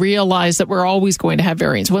where we realize that we're always going to have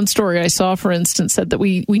variants. One story I saw, for instance, said that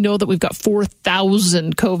we know that we've got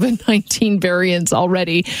 4,000 COVID-19 variants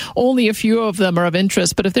already. Only a few of them are of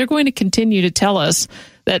interest. But if they're going to continue to tell us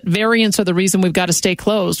that variants are the reason we've got to stay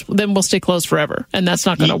closed, then we'll stay closed forever. And that's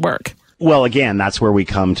not going to work. Well, again, that's where we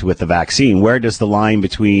come to with the vaccine. Where does the line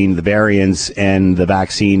between the variants and the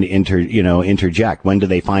vaccine interject? When do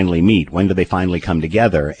they finally meet? When do they finally come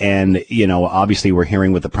together? And, obviously we're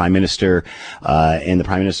hearing with the Prime Minister, in the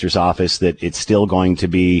Prime Minister's office that it's still going to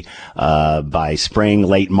be, by spring,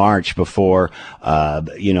 late March before,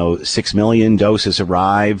 6 million doses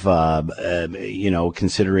arrive,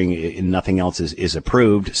 considering nothing else is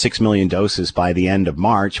approved, 6 million doses by the end of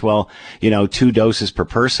March. Well, 2 doses per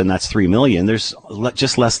person, that's 3 million. There's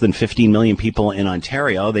just less than 15 million people in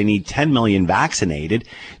Ontario. They need 10 million vaccinated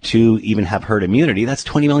to even have herd immunity. That's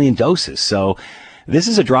 20 million doses. So this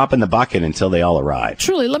is a drop in the bucket until they all arrive.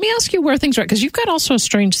 Truly, let me ask you where things are, because you've got also a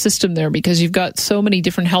strange system there, because you've got so many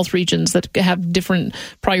different health regions that have different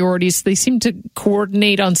priorities. They seem to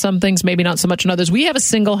coordinate on some things, maybe not so much on others. We have a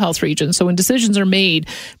single health region, so when decisions are made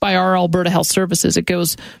by our Alberta Health Services, it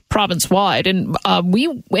goes province-wide. And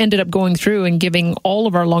we ended up going through and giving all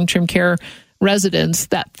of our long-term care residents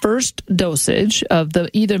that first dosage of the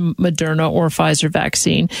either Moderna or Pfizer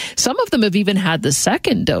vaccine. Some of them have even had the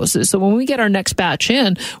second doses. So when we get our next batch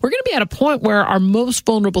in, we're going to be at a point where our most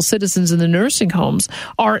vulnerable citizens in the nursing homes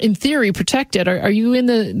are, in theory, protected. Are you in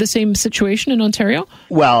the same situation in Ontario?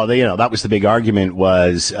 Well, that was the big argument,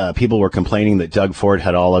 was people were complaining that Doug Ford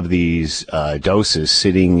had all of these doses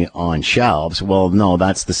sitting on shelves. Well, no,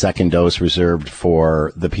 that's the second dose reserved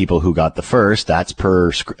for the people who got the first. That's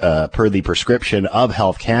per the prescription of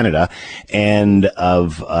Health Canada and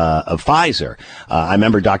of Pfizer. I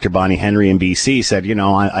remember Dr. Bonnie Henry in BC said,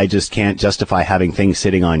 I just can't justify having things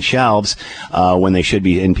sitting on shelves when they should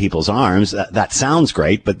be in people's arms. That sounds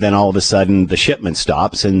great, but then all of a sudden the shipment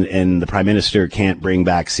stops and the Prime Minister can't bring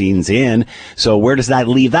vaccines in. So where does that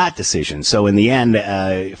leave that decision? So in the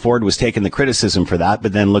end, Ford was taking the criticism for that,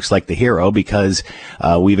 but then looks like the hero because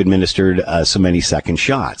we've administered so many second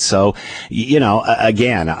shots. So,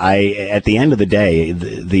 again, at the end of the day,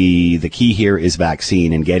 the key here is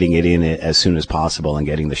vaccine and getting it in as soon as possible and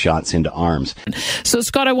getting the shots into arms. So,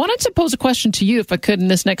 Scott, I wanted to pose a question to you, if I could, in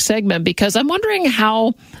this next segment, because I'm wondering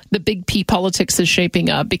how the big P politics is shaping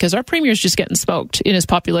up, because our premier is just getting smoked in his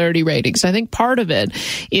popularity ratings. I think part of it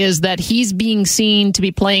is that he's being seen to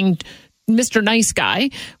be playing Mr. Nice Guy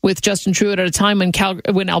with Justin Trudeau at a time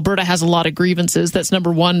when Alberta has a lot of grievances. That's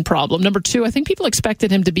number one problem. Number two, I think people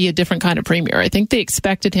expected him to be a different kind of premier. I think they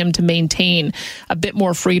expected him to maintain a bit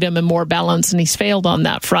more freedom and more balance, and he's failed on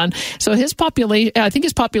that front. So I think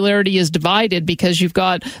his popularity is divided, because you've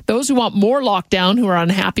got those who want more lockdown who are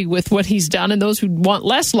unhappy with what he's done, and those who want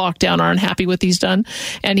less lockdown are unhappy with what he's done.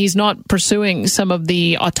 And he's not pursuing some of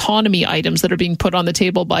the autonomy items that are being put on the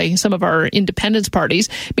table by some of our independence parties.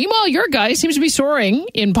 Meanwhile, your guy seems to be soaring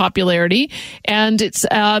in popularity, and it's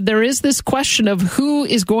there is this question of who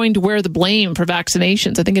is going to wear the blame for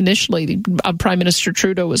vaccinations. I think initially Prime Minister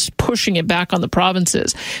Trudeau was pushing it back on the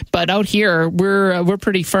provinces, but out here we're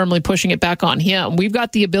pretty firmly pushing it back on him. We've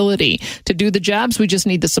got the ability to do the jabs, we just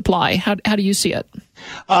need the supply. How do you see it?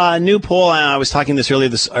 New poll. I was talking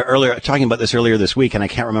about this earlier this week, and I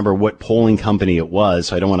can't remember what polling company it was,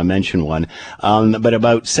 so I don't want to mention one. But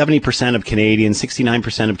about 70% of Canadians,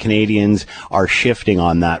 69% of Canadians are shifting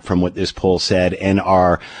on that from what this poll said, and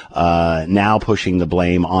are now pushing the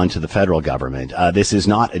blame onto the federal government. This is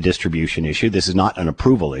not a distribution issue. This is not an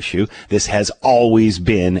approval issue. This has always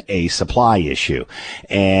been a supply issue.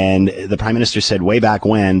 And the Prime Minister said way back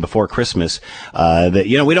when, before Christmas, that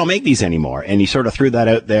we don't make these anymore, and he sort of threw that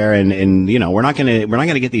out there, and we're not going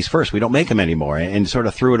to get these first. We don't make them anymore, and sort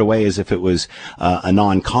of threw it away as if it was a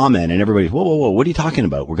non-comment. And everybody's, whoa, what are you talking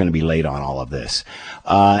about? We're going to be late on all of this.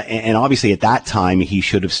 And obviously at that time he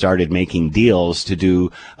should have started making deals to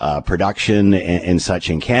do production and such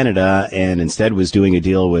in Canada, and instead was doing a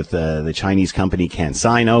deal with the Chinese company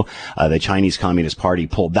CanSino. The Chinese Communist Party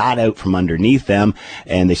pulled that out from underneath them,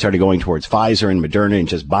 and they started going towards Pfizer and Moderna and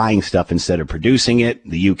just buying stuff instead of producing it.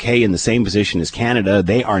 The UK in the same position as Canada.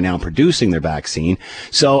 They are now producing their vaccine.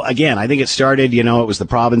 So again, I think it started, it was the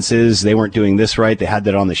provinces. They weren't doing this right. They had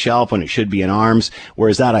that on the shelf when it should be in arms.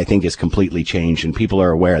 Whereas that, I think, is completely changed, and people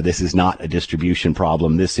are aware this is not a distribution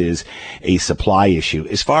problem. This is a supply issue.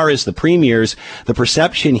 As far as the premiers, the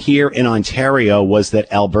perception here in Ontario was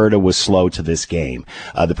that Alberta was slow to this game.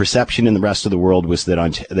 The perception in the rest of the world was that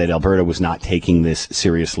Alberta was not taking this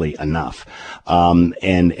seriously enough.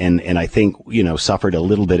 And I think, suffered a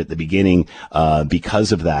little bit at the beginning,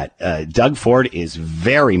 because of that. Doug Ford is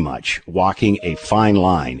very much walking a fine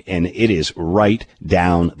line, and it is right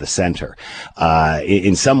down the center.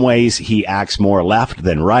 In some ways, he acts more left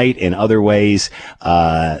than right. In other ways,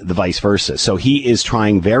 the vice versa. So he is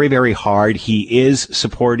trying very, very hard. He is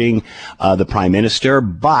supporting the prime minister,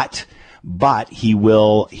 but he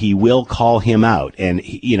will call him out. And,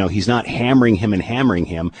 he's not hammering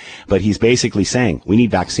him, but he's basically saying, we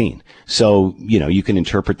need vaccine. So, you can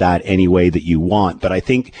interpret that any way that you want. But I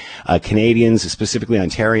think Canadians, specifically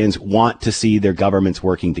Ontarians, want to see their governments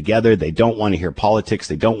working together. They don't want to hear politics.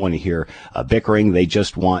 They don't want to hear bickering. They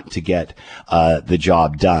just want to get the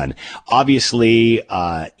job done. Obviously,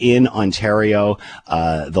 in Ontario,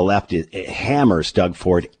 the left hammers Doug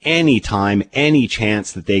Ford anytime, any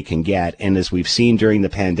chance that they can get. And as we've seen during the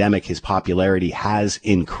pandemic, his popularity has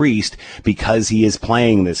increased because he is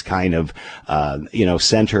playing this kind of,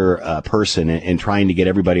 center person and trying to get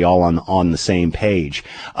everybody all on the same page.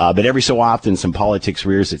 But every so often, some politics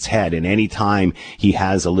rears its head, and any time he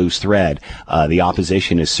has a loose thread, the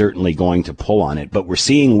opposition is certainly going to pull on it. But we're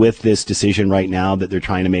seeing with this decision right now that they're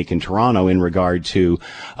trying to make in Toronto in regard to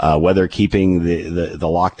whether keeping the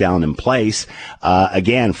lockdown in place.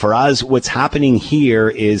 Again, for us, what's happening here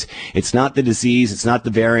is it's not the disease, it's not the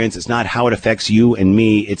variants, it's not how it affects you and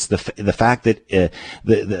me. It's the fact that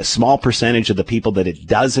the small percentage of the people that it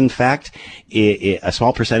does infect, a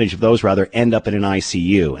small percentage of those rather end up in an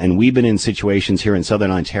ICU. And we've been in situations here in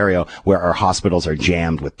Southern Ontario where our hospitals are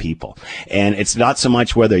jammed with people. And it's not so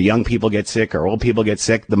much whether young people get sick or old people get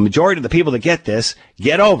sick. The majority of the people that get this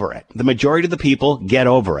get over it. The majority of the people get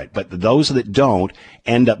over it. But those that don't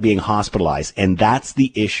end up being hospitalized. And that's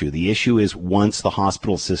the issue. The issue is once the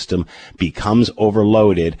hospital system becomes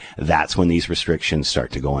overloaded, that's when these restrictions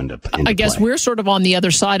start to go into I guess play. We're sort of on the other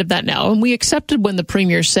side of that now. And we accepted when the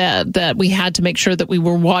Premier said that we had to make sure that we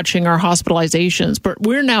were watching our hospitalizations. But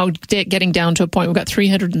we're now getting down to a point. We've got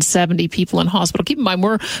 370 people in hospital. Keep in mind,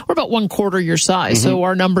 we're about 1/4 your size. Mm-hmm. So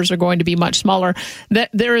our numbers are going to be much smaller. That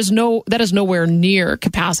is nowhere near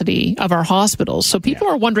capacity of our hospitals. So people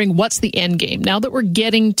are wondering, what's the end game? Now that we're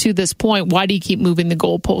getting to this point, why do you keep moving the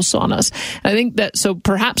goalposts on us? I think that, so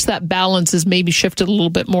perhaps that balance is maybe shifted a little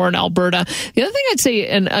bit more in Alberta. The other thing I'd say,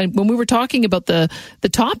 and when we were talking about the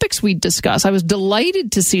topics we discussed, I was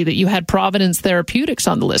delighted to see that you had Providence Therapeutics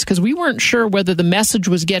on the list, because we weren't sure whether the message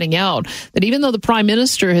was getting out that even though the Prime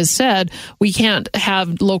Minister has said we can't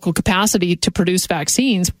have local capacity to produce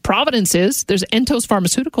vaccines, Providence is. There's Entos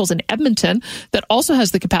Pharmaceuticals in Edmonton that also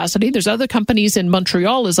has the capacity. There's other companies in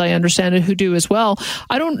Montreal, as I understand it, who do as well.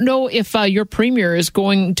 I don't know if your Premier is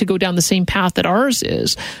going to go down the same path that ours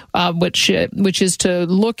is, which is to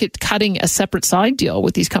look at cutting a separate side deal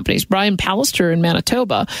with these companies. Brian Pallister in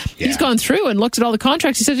Manitoba, he's gone through and looked at all the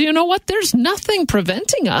contracts. He says, you know what? There's nothing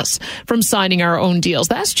preventing us from signing our own deals.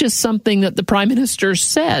 That's just something that the Prime Minister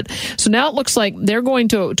said. So now it looks like they're going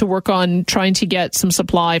to work on trying to get some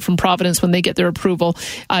supply from Providence when they get their approval.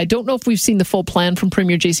 I don't know if we've seen the full plan from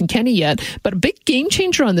Premier Jason Kenney yet, but a big game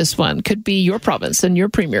changer on this one could be your province and your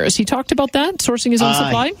Premier. Has he talked about that, sourcing his own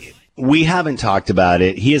supply? We haven't talked about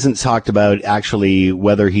it. He hasn't talked about actually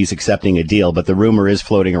whether he's accepting a deal, but the rumor is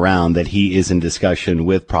floating around that he is in discussion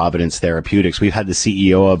with Providence Therapeutics. We've had the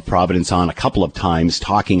CEO of Providence on a couple of times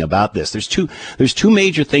talking about this. There's two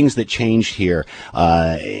major things that changed here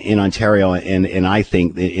in Ontario, and I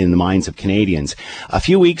think in the minds of Canadians. A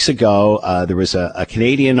few weeks ago, there was a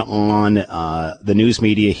Canadian on the news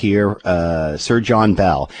media here, Sir John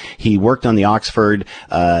Bell. He worked on the Oxford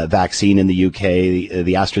vaccine in the UK,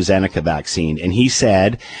 the AstraZeneca vaccine, and he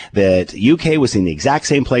said that UK was in the exact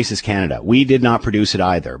same place as Canada. We did not produce it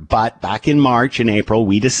either, but back in March and April,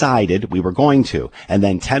 we decided we were going to, and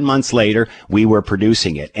then 10 months later, we were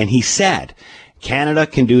producing it. And he said, Canada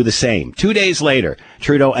can do the same. 2 days later,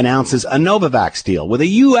 Trudeau announces a Novavax deal with a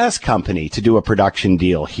U.S. company to do a production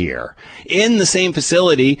deal here in the same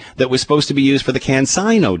facility that was supposed to be used for the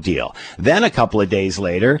CanSino deal. Then a couple of days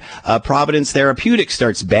later, Providence Therapeutics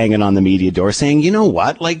starts banging on the media door saying, you know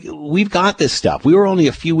what, like, we've got this stuff. We were only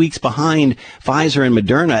a few weeks behind Pfizer and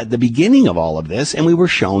Moderna at the beginning of all of this, and we were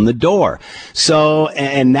shown the door. So,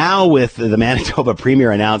 and now with the Manitoba Premier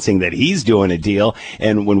announcing that he's doing a deal,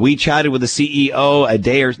 and when we chatted with the CEO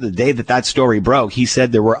the day that story broke, he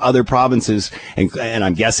said there were other provinces, and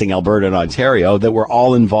I'm guessing Alberta and Ontario, that were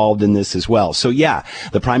all involved in this as well. So yeah,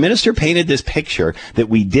 the Prime Minister painted this picture that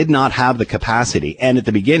we did not have the capacity, and at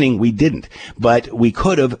the beginning we didn't, but we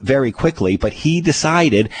could have very quickly. But he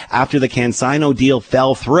decided after the CanSino deal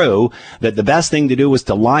fell through that the best thing to do was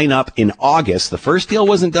to line up in August. The first deal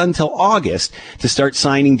wasn't done till August, to start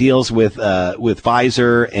signing deals with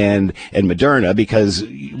Pfizer and Moderna, because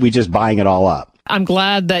we just buying it all up. I'm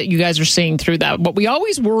glad that you guys are seeing through that. What we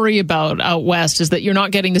always worry about out west is that you're not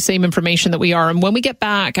getting the same information that we are. And when we get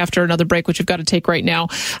back after another break, which we've got to take right now,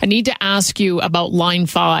 I need to ask you about Line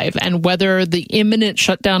 5 and whether the imminent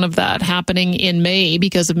shutdown of that happening in May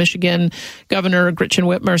because of Michigan Governor Gretchen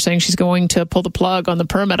Whitmer saying she's going to pull the plug on the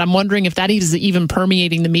permit. I'm wondering if that is even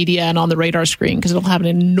permeating the media and on the radar screen, because it'll have an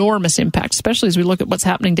enormous impact, especially as we look at what's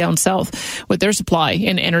happening down south with their supply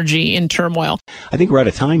and energy in turmoil. I think we're out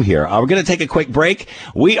of time here. We're going to take a quick break.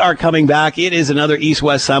 We are coming back. It is another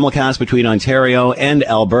East-West simulcast between Ontario and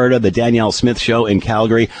Alberta, the Danielle Smith Show in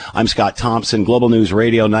Calgary. I'm Scott Thompson, Global News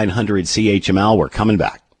Radio 900 CHML. We're coming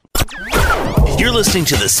back. You're listening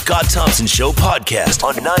to the Scott Thompson Show podcast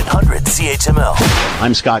on 900 CHML.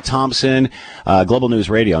 I'm Scott Thompson, Global News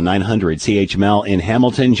Radio 900 CHML in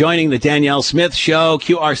Hamilton, joining the Danielle Smith Show,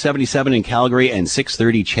 QR 77 in Calgary and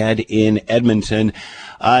 630 CHED in Edmonton.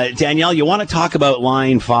 Danielle, you want to talk about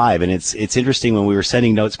Line 5, and it's interesting when we were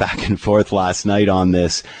sending notes back and forth last night on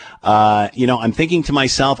this. I'm thinking to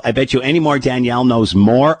myself, I bet you any more Danielle knows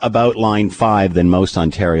more about Line 5 than most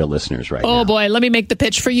Ontario listeners right now. Oh boy, let me make the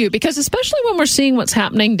pitch for you, because especially when we're seeing what's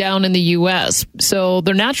happening down in the U.S. So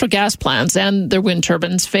their natural gas plants and their wind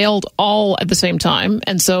turbines failed all at the same time.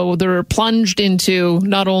 And so they're plunged into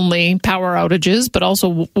not only power outages, but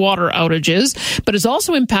also water outages, but it's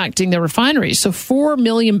also impacting their refineries. So 4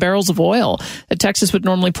 million barrels of oil that Texas would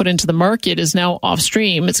normally put into the market is now off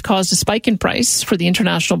stream. It's caused a spike in price for the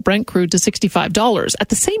international Brent crude to $65. At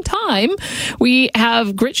the same time, we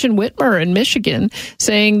have Gretchen Whitmer in Michigan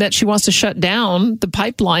saying that she wants to shut down the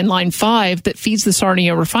pipeline, Line 5, that feeds the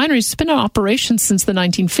Sarnia refinery. It's been in operation since the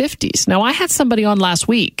 1950s. Now, I had somebody on last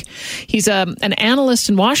week. He's an analyst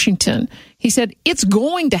in Washington. He said it's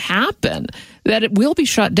going to happen, that it will be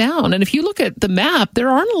shut down. And if you look at the map, there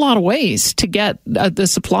aren't a lot of ways to get the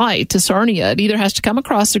supply to Sarnia. It either has to come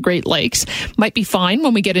across the Great Lakes. Might be fine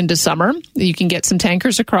when we get into summer. You can get some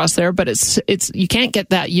tankers across there, but it's you can't get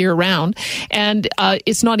that year round. And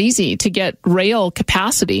it's not easy to get rail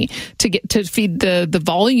capacity to feed the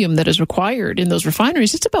volume that is required in those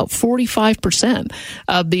refineries. It's about 45%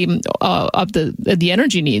 of the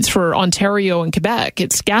energy needs for Ontario and Quebec.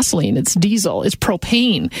 It's gasoline, it's diesel, it's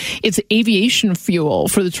propane, it's aviation fuel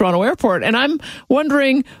for the Toronto airport. And I'm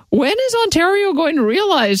wondering, when is Ontario going to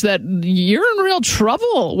realize that you're in real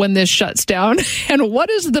trouble when this shuts down? And what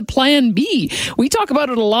is the plan B? We talk about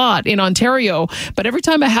it a lot in Ontario, but every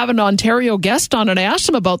time I have an Ontario guest on and I ask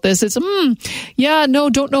them about this, it's,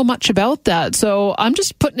 don't know much about that. So I'm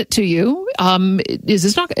just putting it to you. Is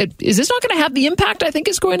this not going to have the impact I think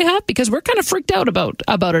it's going to have? Because we're kind of freaked out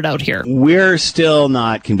about it out here. We're still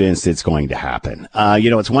not convinced it's going to happen.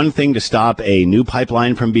 It's one thing to stop a new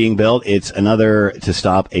pipeline from being built. It's another to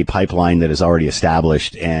stop a pipeline that is already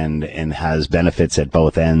established and has benefits at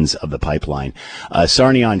both ends of the pipeline.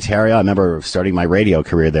 Sarnia, Ontario, I remember starting my radio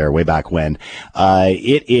career there way back when.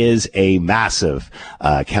 It is a massive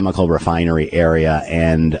chemical refinery area,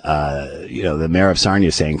 and the mayor of Sarnia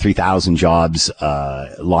is saying 3,000 jobs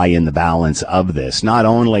lie in the balance of this. Not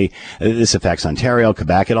only this affects Ontario,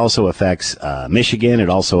 Quebec, it also affects Michigan. It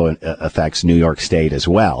also affects New York State as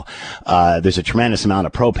well. There's a tremendous amount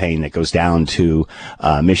of propane that goes down to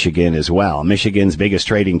Michigan as well. Michigan's biggest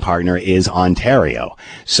trading partner is Ontario.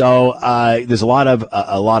 So there's a lot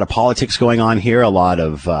of politics going on here, a lot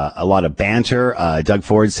of banter. Doug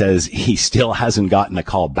Ford says he still hasn't gotten a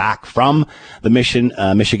call back from the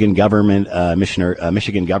Michigan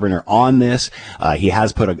governor on this. He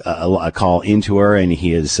has put a call into her, and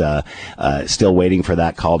he is still waiting for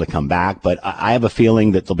that call to come back. But I have a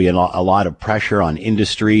feeling that there'll be a lot of pressure on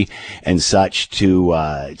industry and such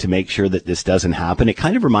to make sure that this doesn't happen. It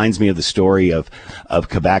kind of reminds me of the story of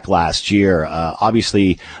Quebec last year.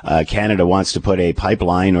 Obviously, Canada wants to put a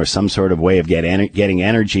pipeline or some sort of way of getting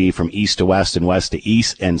energy from east to west and west to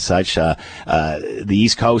east and such. The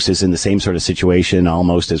East Coast is in the same sort of situation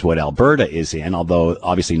almost as what Alberta is in, although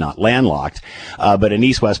obviously not landlocked. But an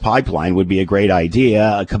east-west pipeline would be a great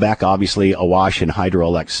idea. Quebec, obviously, awash in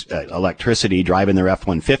hydroelectricity, driving their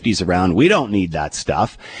F-150s around. We don't need that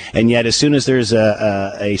stuff. And yet, as soon as there's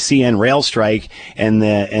a CN rail strike and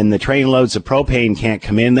the train loads of propane can't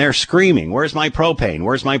come in, they're screaming, "Where's my propane?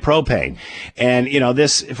 Where's my propane?" And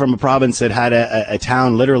this from a province that had a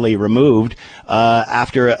town literally removed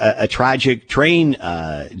after a tragic train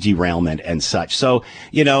derailment and such. So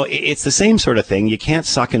it's the same sort of thing. You can't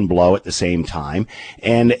suck and blow at the same time.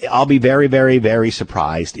 And I'll be very, very, very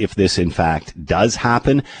surprised if this in fact does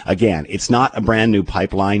happen. Again, it's not a brand new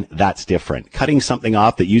pipeline. That's different. Cutting something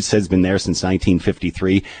off that you said been there since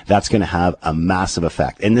 1953. That's going to have a massive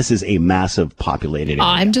effect. And this is a massive populated area.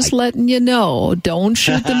 I'm just letting you know, don't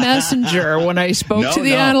shoot the messenger. When I spoke to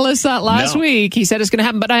the analyst that last week, he said it's going to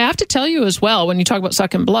happen. But I have to tell you as well, when you talk about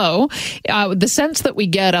suck and blow, the sense that we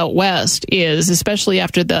get out west is, especially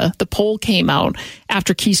after the poll came out,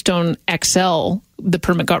 after Keystone XL, the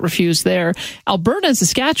permit got refused there, Alberta and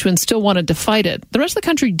Saskatchewan still wanted to fight it. The rest of the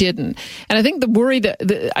country didn't. And I think the worry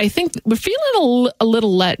I think we're feeling a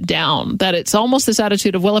little let down, that it's almost this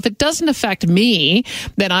attitude of, well, if it doesn't affect me,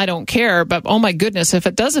 then I don't care. But oh my goodness, if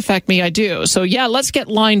it does affect me, I do. So yeah, let's get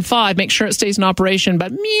Line 5, make sure it stays in operation.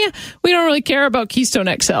 But we don't really care about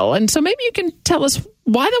Keystone XL. And so maybe you can tell us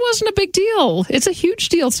why that wasn't a big deal. It's a huge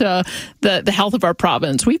deal to the health of our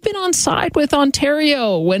province. We've been on side with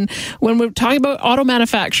Ontario when we're talking about auto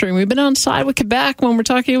manufacturing. We've been on side with Quebec when we're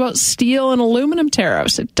talking about steel and aluminum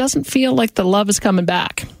tariffs. It doesn't feel like the love is coming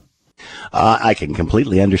back. I can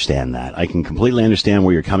completely understand that. I can completely understand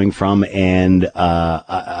where you're coming from, and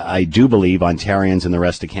I do believe Ontarians and the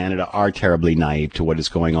rest of Canada are terribly naive to what is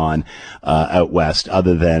going on out west,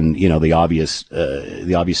 other than the obvious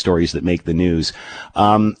stories that make the news.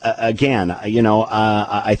 Again,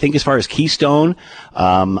 I think as far as Keystone,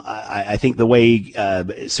 I think the way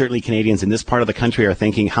certainly Canadians in this part of the country are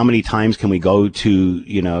thinking, how many times can we go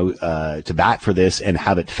to bat for this and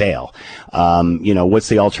have it fail? What's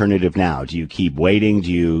the alternative now? Do you keep waiting?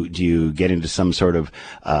 Do you get into some sort of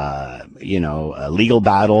legal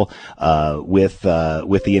battle with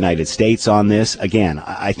the United States on this? Again,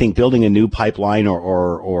 I think building a new pipeline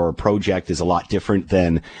or project is a lot different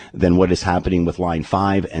than what is happening with Line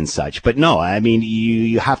 5 and such. But no, I mean,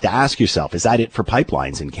 you have to ask yourself, is that it for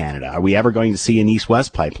pipelines in Canada? Are we ever going to see an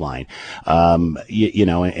east-west pipeline?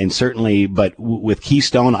 And certainly, but with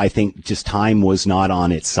Keystone, I think just time was not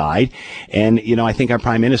on its side. And, I think our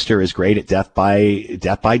Prime Minister is great at death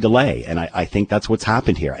by delay. And I think that's what's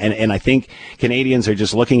happened here. And I think Canadians are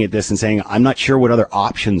just looking at this and saying, I'm not sure what other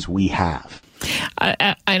options we have.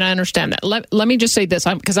 And I understand that. Let me just say this,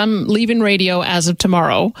 because I'm leaving radio as of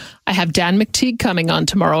tomorrow. I have Dan McTeague coming on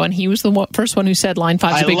tomorrow, and he was the first one who said Line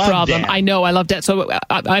 5 is a big problem. Dan. I know, I love that. So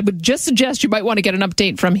I would just suggest you might want to get an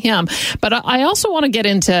update from him. But I also want to get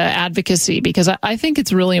into advocacy, because I think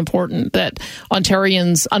it's really important that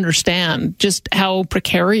Ontarians understand just how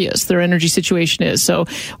precarious their energy situation is. So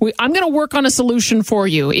I'm going to work on a solution for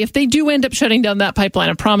you. If they do end up shutting down that pipeline,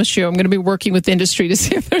 I promise you, I'm going to be working with industry to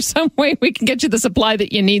see if there's some way we can get you the supply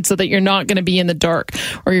that you need so that you're not going to be in the dark,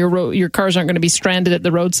 or your cars aren't going to be stranded at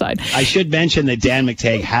the roadside. I should mention that Dan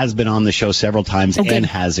McTeague has been on the show several times and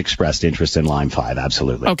has expressed interest in Line 5.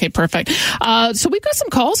 Absolutely. Okay, perfect. So we've got some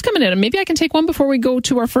calls coming in, and maybe I can take one before we go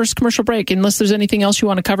to our first commercial break, unless there's anything else you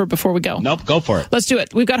want to cover before we go. Nope, go for it. Let's do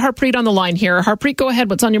it. We've got Harpreet on the line here. Harpreet, go ahead.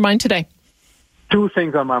 What's on your mind today? Two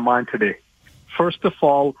things on my mind today. First of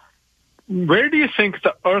all, where do you think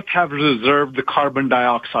the Earth have reserved the carbon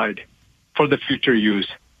dioxide for the future use?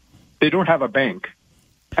 They don't have a bank.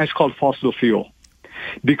 It's called fossil fuel.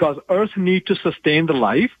 Because Earth needs to sustain the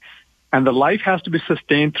life, and the life has to be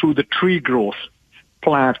sustained through the tree growth,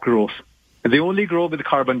 plant growth. They only grow with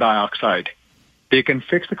carbon dioxide. They can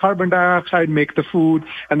fix the carbon dioxide, make the food,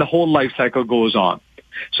 and the whole life cycle goes on.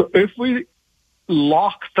 So if we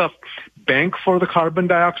lock the bank for the carbon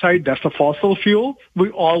dioxide, that's the fossil fuel, we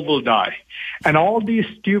all will die. And all these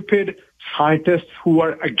stupid scientists who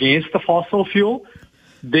are against the fossil fuel,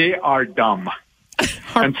 they are dumb.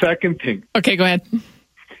 And second thing. Okay, go ahead.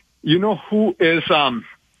 You know who is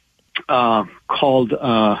called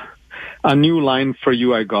a new line for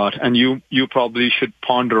you I got, and you probably should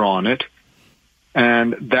ponder on it.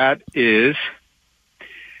 And that is,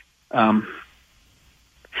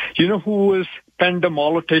 you know who is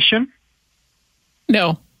Pandemologician?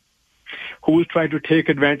 No. Who will try to take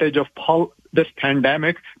advantage of this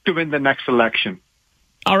pandemic to win the next election?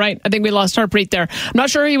 All right. I think we lost Harpreet there. I'm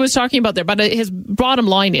not sure who he was talking about there, but his bottom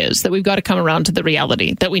line is that we've got to come around to the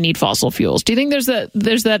reality that we need fossil fuels. Do you think there's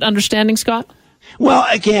that understanding, Scott? Well,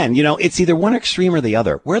 again, it's either one extreme or the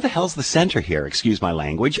other. Where the hell's the center here? Excuse my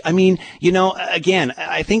language. I mean, again,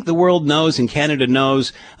 I think the world knows and Canada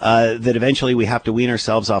knows that eventually we have to wean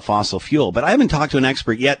ourselves off fossil fuel. But I haven't talked to an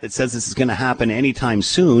expert yet that says this is going to happen anytime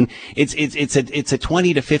soon. It's a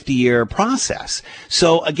 20 to 50 year process.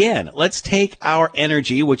 So again, let's take our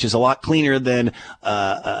energy, which is a lot cleaner than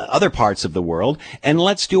other parts of the world, and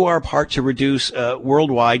let's do our part to reduce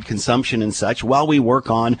worldwide consumption and such while we work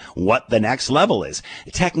on what the next level is.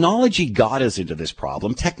 Technology got us into this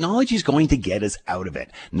problem. Technology is going to get us out of it.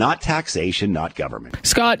 Not taxation, not government.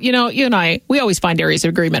 Scott, you and I, we always find areas of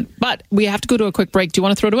agreement, but we have to go to a quick break. Do you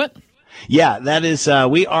want to throw to it? Yeah, that is,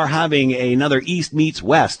 we are having another East Meets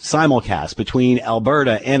West simulcast between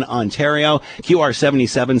Alberta and Ontario. QR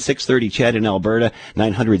 77, 630 CHED in Alberta,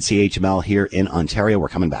 900 CHML here in Ontario. We're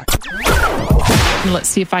coming back. Let's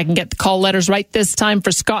see if I can get the call letters right this time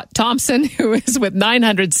for Scott Thompson, who is with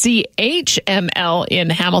 900 CHML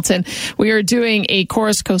in Hamilton. We are doing a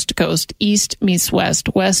chorus coast to coast, East meets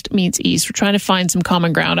West, West meets East. We're trying to find some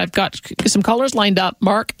common ground. I've got some callers lined up,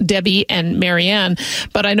 Mark, Debbie, and Marianne,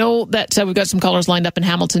 but I know that we've got some callers lined up in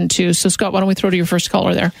Hamilton too. So Scott, why don't we throw to your first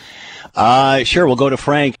caller there? Sure, we'll go to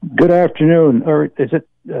Frank. Good afternoon. Or is it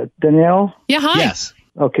Danielle? Yeah, hi. Yes.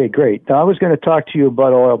 Okay, great. Now, I was going to talk to you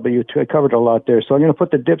about oil, but you covered a lot there. So I'm going to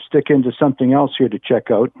put the dipstick into something else here to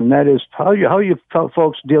check out, and that is how you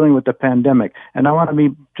folks dealing with the pandemic. And I want to be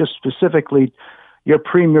just specifically your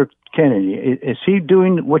Premier Kennedy. Is he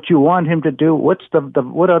doing what you want him to do? What are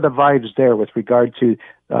the vibes there with regard to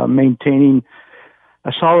maintaining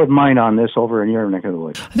a solid mind on this over in your neck of the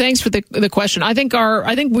woods? Thanks for the question. I think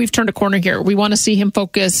we've turned a corner here. We want to see him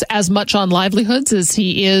focus as much on livelihoods as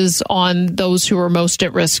he is on those who are most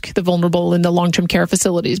at risk, the vulnerable in the long-term care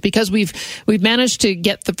facilities, because we've managed to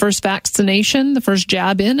get the first vaccination, the first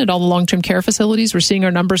jab in at all the long-term care facilities. We're seeing our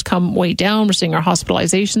numbers come way down. We're seeing our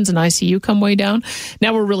hospitalizations and ICU come way down.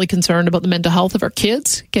 Now we're really concerned about the mental health of our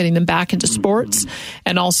kids, getting them back into sports,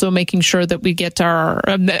 and also making sure that we get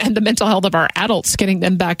and the mental health of our adults, getting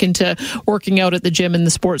them back into working out at the gym and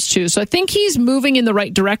the sports too. So I think he's moving in the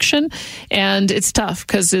right direction, and it's tough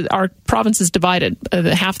because our province is divided.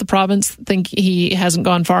 Half the province think he hasn't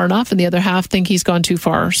gone far enough, and the other half think he's gone too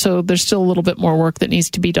far. So there's still a little bit more work that needs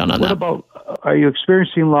to be done on that. What about, are you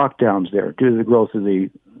experiencing lockdowns there due to the growth of the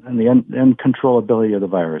uncontrollability of the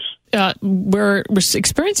virus? We're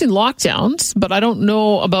experiencing lockdowns, but I don't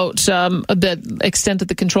know about the extent of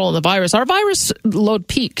the control of the virus. Our virus load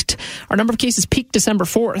peaked. Our number of cases peaked December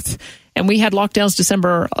 4th, and we had lockdowns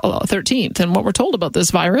December 13th. And what we're told about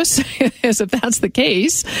this virus is if that's the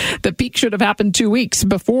case, the peak should have happened 2 weeks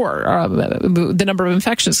before the number of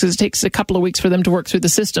infections, because it takes a couple of weeks for them to work through the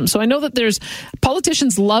system. So I know that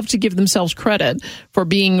politicians love to give themselves credit for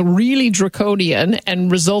being really draconian and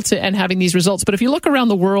having these results. But if you look around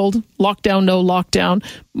the world, lockdown, no lockdown,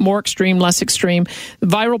 more extreme, less extreme,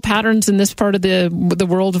 viral patterns in this part of the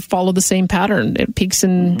world follow the same pattern. It peaks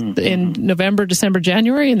in November, December,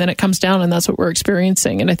 January, and then it comes down, and that's what we're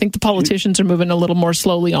experiencing. And I think the politicians are moving a little more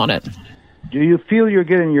slowly on it. Do you feel you're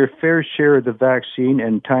getting your fair share of the vaccine,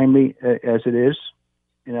 and timely as it is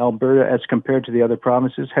in Alberta as compared to the other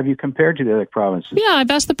provinces? Have you compared to the other provinces? Yeah,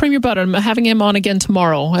 I've asked the Premier about it. I'm having him on again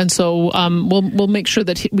tomorrow, and so we'll make sure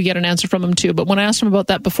that we get an answer from him too. But when I asked him about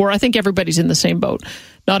that before, I think everybody's in the same boat.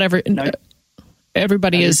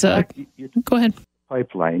 Everybody is. Go ahead.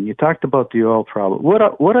 Pipeline. You talked about the oil problem.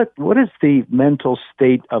 What is the mental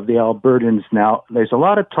state of the Albertans now? There's a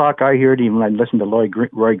lot of talk. I heard even I listened to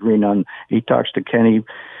Roy Green he talks to Kenny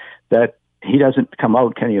that he doesn't come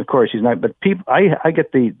out. Kenny, of course, he's not. But people, I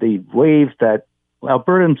get the wave that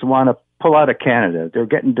Albertans want to pull out of Canada. They're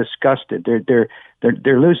getting disgusted.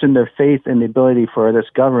 They're losing their faith in the ability for this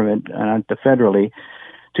government, federally,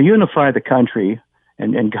 to unify the country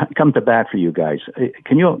and come to bat for you guys.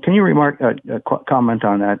 Can you comment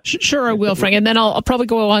on that? Sure, I will, Frank. And then I'll probably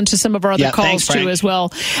go on to some of our other calls too as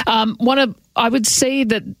well. I would say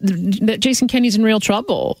that Jason Kenney's in real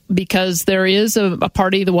trouble because there is a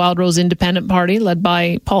party, the Wild Rose Independent Party, led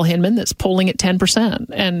by Paul Hinman, that's polling at 10%.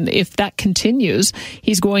 And if that continues,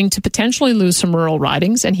 he's going to potentially lose some rural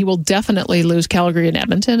ridings, and he will definitely lose Calgary and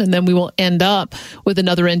Edmonton, and then we will end up with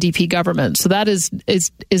another NDP government. So that is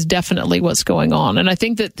definitely what's going on. And I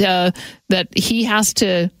think that he has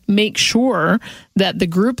to make sure that the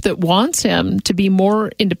group that wants him to be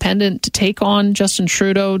more independent, to take on Justin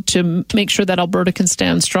Trudeau, to make sure that Alberta can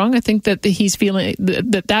stand strong, I think that he's feeling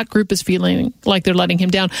that group is feeling like they're letting him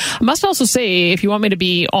down. I must also say, if you want me to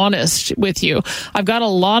be honest with you, I've got a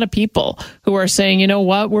lot of people who are saying, you know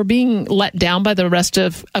what, we're being let down by the rest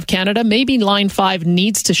of Canada. Maybe Line 5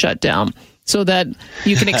 needs to shut down, so that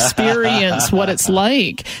you can experience what it's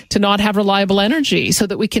like to not have reliable energy, so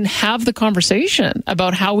that we can have the conversation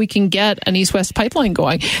about how we can get an East-West pipeline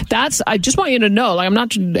going. I just want you to know, I'm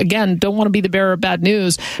not, again, don't want to be the bearer of bad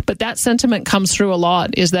news, but that sentiment comes through a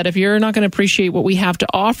lot, is that if you're not going to appreciate what we have to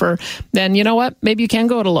offer, then you know what, maybe you can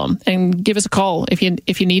go to Lum and give us a call if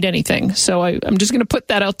you need anything. So I'm just going to put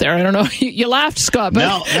that out there. I don't know, you laughed, Scott, but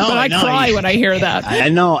I cry when I hear that. I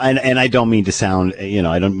know, and I don't mean to sound,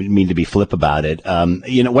 I don't mean to be flip about it.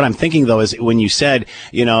 What I'm thinking though is when you said,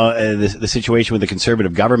 the situation with the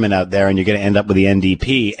Conservative government out there, and you're going to end up with the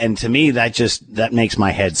NDP, and to me that makes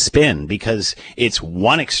my head spin, because it's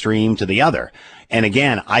one extreme to the other. And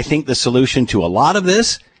again, I think the solution to a lot of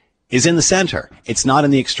this is in the center. It's not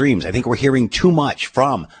in the extremes. I think we're hearing too much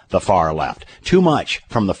from the far left, too much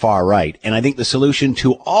from the far right. And I think the solution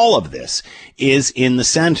to all of this is in the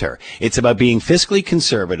center. It's about being fiscally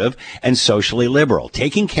conservative and socially liberal,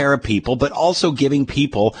 taking care of people, but also giving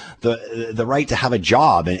people the right to have a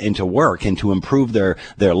job and to work and to improve their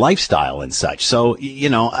lifestyle and such. So,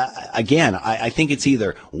 again, I think it's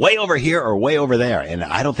either way over here or way over there. And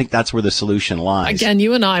I don't think that's where the solution lies. Again,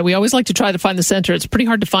 you and we always like to try to find the center. It's pretty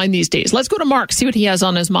hard to find these days. Let's go to Mark, see what he has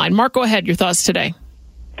on his mind. Mark, go ahead. Your thoughts today.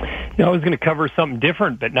 I was going to cover something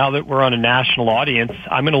different, but now that we're on a national audience,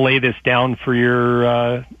 I'm going to lay this down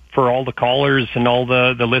for for all the callers and all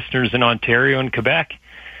the listeners in Ontario and Quebec.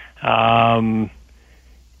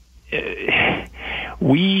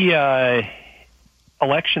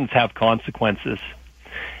 Elections have consequences,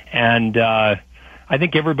 and I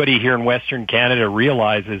think everybody here in Western Canada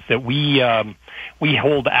realizes that we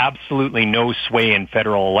hold absolutely no sway in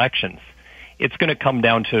federal elections. It's going to come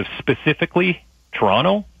down to specifically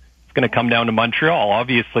Toronto. It's going to come down to Montreal.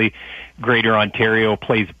 Obviously, Greater Ontario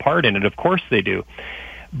plays a part in it. Of course they do.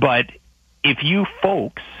 But if you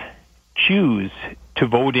folks choose to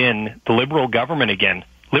vote in the Liberal government again,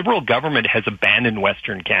 Liberal government has abandoned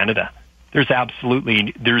Western Canada. There's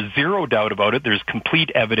zero doubt about it. There's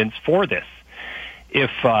complete evidence for this. If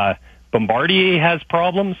Bombardier has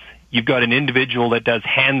problems, you've got an individual that does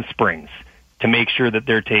handsprings to make sure that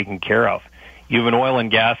they're taken care of. You have an oil and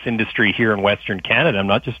gas industry here in Western Canada. I'm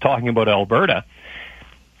not just talking about Alberta.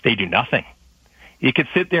 They do nothing. You could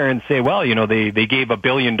sit there and say, well, they gave $1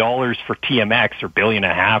 billion for TMX or $1.5 billion or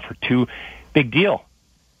 $2 billion. Big deal.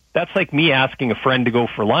 That's like me asking a friend to go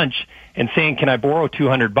for lunch and saying, can I borrow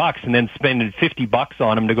 $200 and then spending $50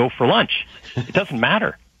 on him to go for lunch? It doesn't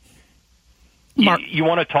matter. You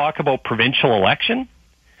want to talk about provincial election?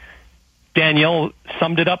 Danielle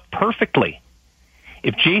summed it up perfectly.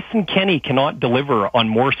 If Jason Kenney cannot deliver on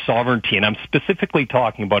more sovereignty, and I'm specifically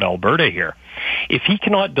talking about Alberta here, if he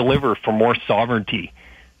cannot deliver for more sovereignty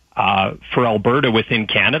for Alberta within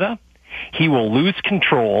Canada, he will lose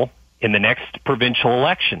control in the next provincial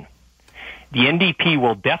election. The NDP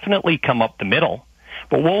will definitely come up the middle,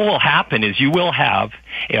 but what will happen is you will have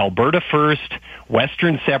Alberta First,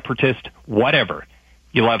 Western Separatist, whatever.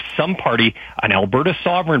 You'll have some party, an Alberta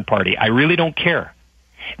Sovereign Party. I really don't care.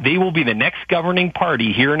 They will be the next governing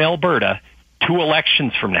party here in Alberta 2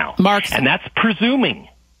 elections from now. Mark. And that's presuming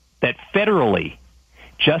that federally,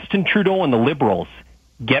 Justin Trudeau and the Liberals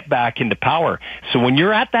get back into power. So when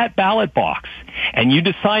you're at that ballot box and you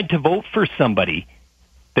decide to vote for somebody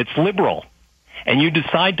that's Liberal, and you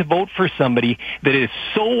decide to vote for somebody that is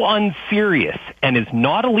so unserious and is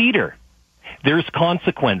not a leader, there's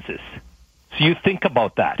consequences. So you think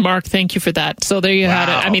about that. Mark, thank you for that. So there you had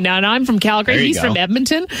it. I mean, and I'm from Calgary. He's from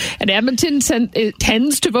Edmonton. And Edmonton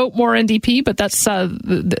tends to vote more NDP, but that's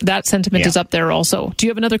that sentiment is up there also. Do you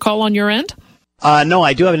have another call on your end? No,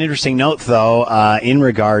 I do have an interesting note, though, in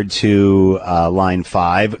regard to line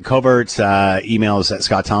 5. Covert emails at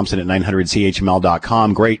Scott Thompson at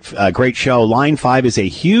 900CHML.com. Great show. Line 5 is a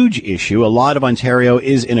huge issue. A lot of Ontario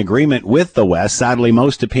is in agreement with the West. Sadly,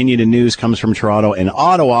 most opinion and news comes from Toronto and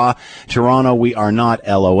Ottawa. Toronto, we are not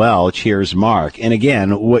LOL. Cheers, Mark. And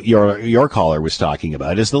again, what your caller was talking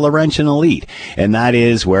about is the Laurentian elite. And that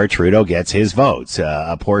is where Trudeau gets his votes.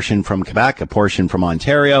 A portion from Quebec, a portion from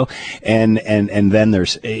Ontario, and then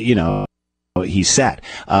there's, he's set.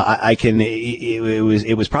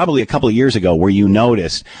 It was probably a couple of years ago where you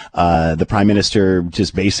noticed the Prime Minister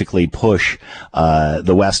just basically push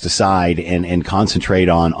the West aside and concentrate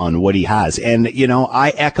on what he has. And,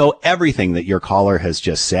 I echo everything that your caller has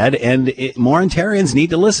just said. And more Ontarians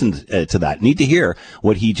need to listen to that, need to hear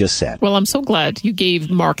what he just said. Well, I'm so glad you gave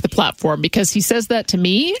Mark the platform, because he says that to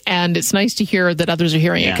me, and it's nice to hear that others are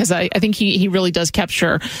hearing it, because I think he really does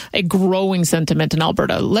capture a growing sentiment in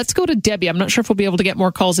Alberta. Let's go to Debbie. I'm not sure if we'll be able to get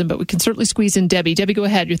more calls in, but we can certainly squeeze in Debbie. Debbie, go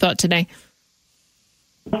ahead. Your thought today.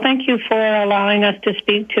 Well, thank you for allowing us to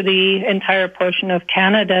speak to the entire portion of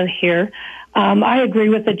Canada here. I agree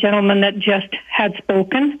with the gentleman that just had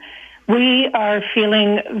spoken. We are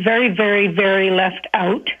feeling very, very, very left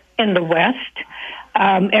out in the West.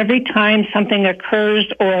 Every time something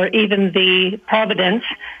occurs, or even the Providence,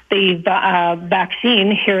 the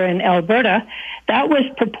vaccine here in Alberta, that was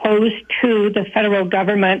proposed to the federal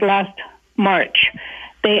government last March.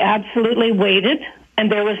 They absolutely waited,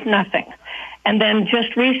 and there was nothing. And then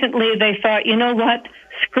just recently they thought, you know what,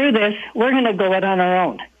 screw this, we're going to go it on our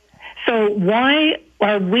own. So why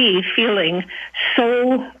are we feeling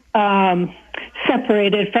so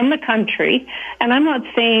separated from the country? And I'm not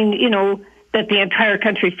saying, that the entire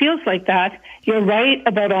country feels like that. You're right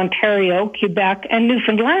about Ontario, Quebec, and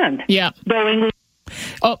Newfoundland. Yeah.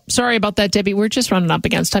 Oh, sorry about that, Debbie. We're just running up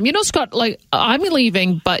against time. Scott, I'm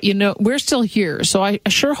leaving, but, we're still here. So I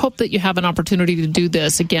sure hope that you have an opportunity to do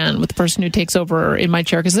this again with the person who takes over in my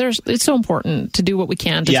chair, because it's so important to do what we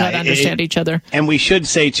can to try to understand each other. And we should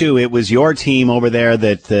say, too, it was your team over there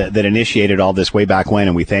that initiated all this way back when,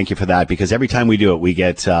 and we thank you for that, because every time we do it, we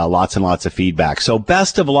get lots and lots of feedback. So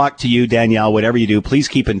best of luck to you, Danielle. Whatever you do, please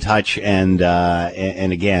keep in touch, and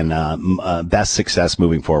again, best success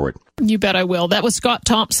moving forward. You bet I will. That was Scott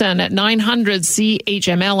Thompson at 900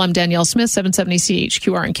 CHML. I'm Danielle Smith, 770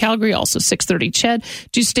 CHQR in Calgary, also 630 CHED.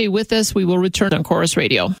 Do stay with us. We will return on Chorus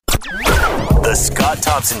Radio. The Scott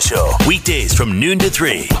Thompson Show, weekdays from noon to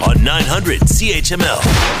 3 on 900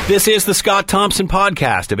 CHML. This is the Scott Thompson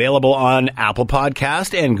Podcast, available on Apple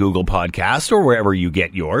Podcast and Google Podcast, or wherever you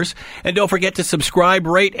get yours. And don't forget to subscribe,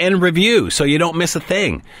 rate, and review so you don't miss a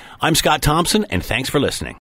thing. I'm Scott Thompson, and thanks for listening.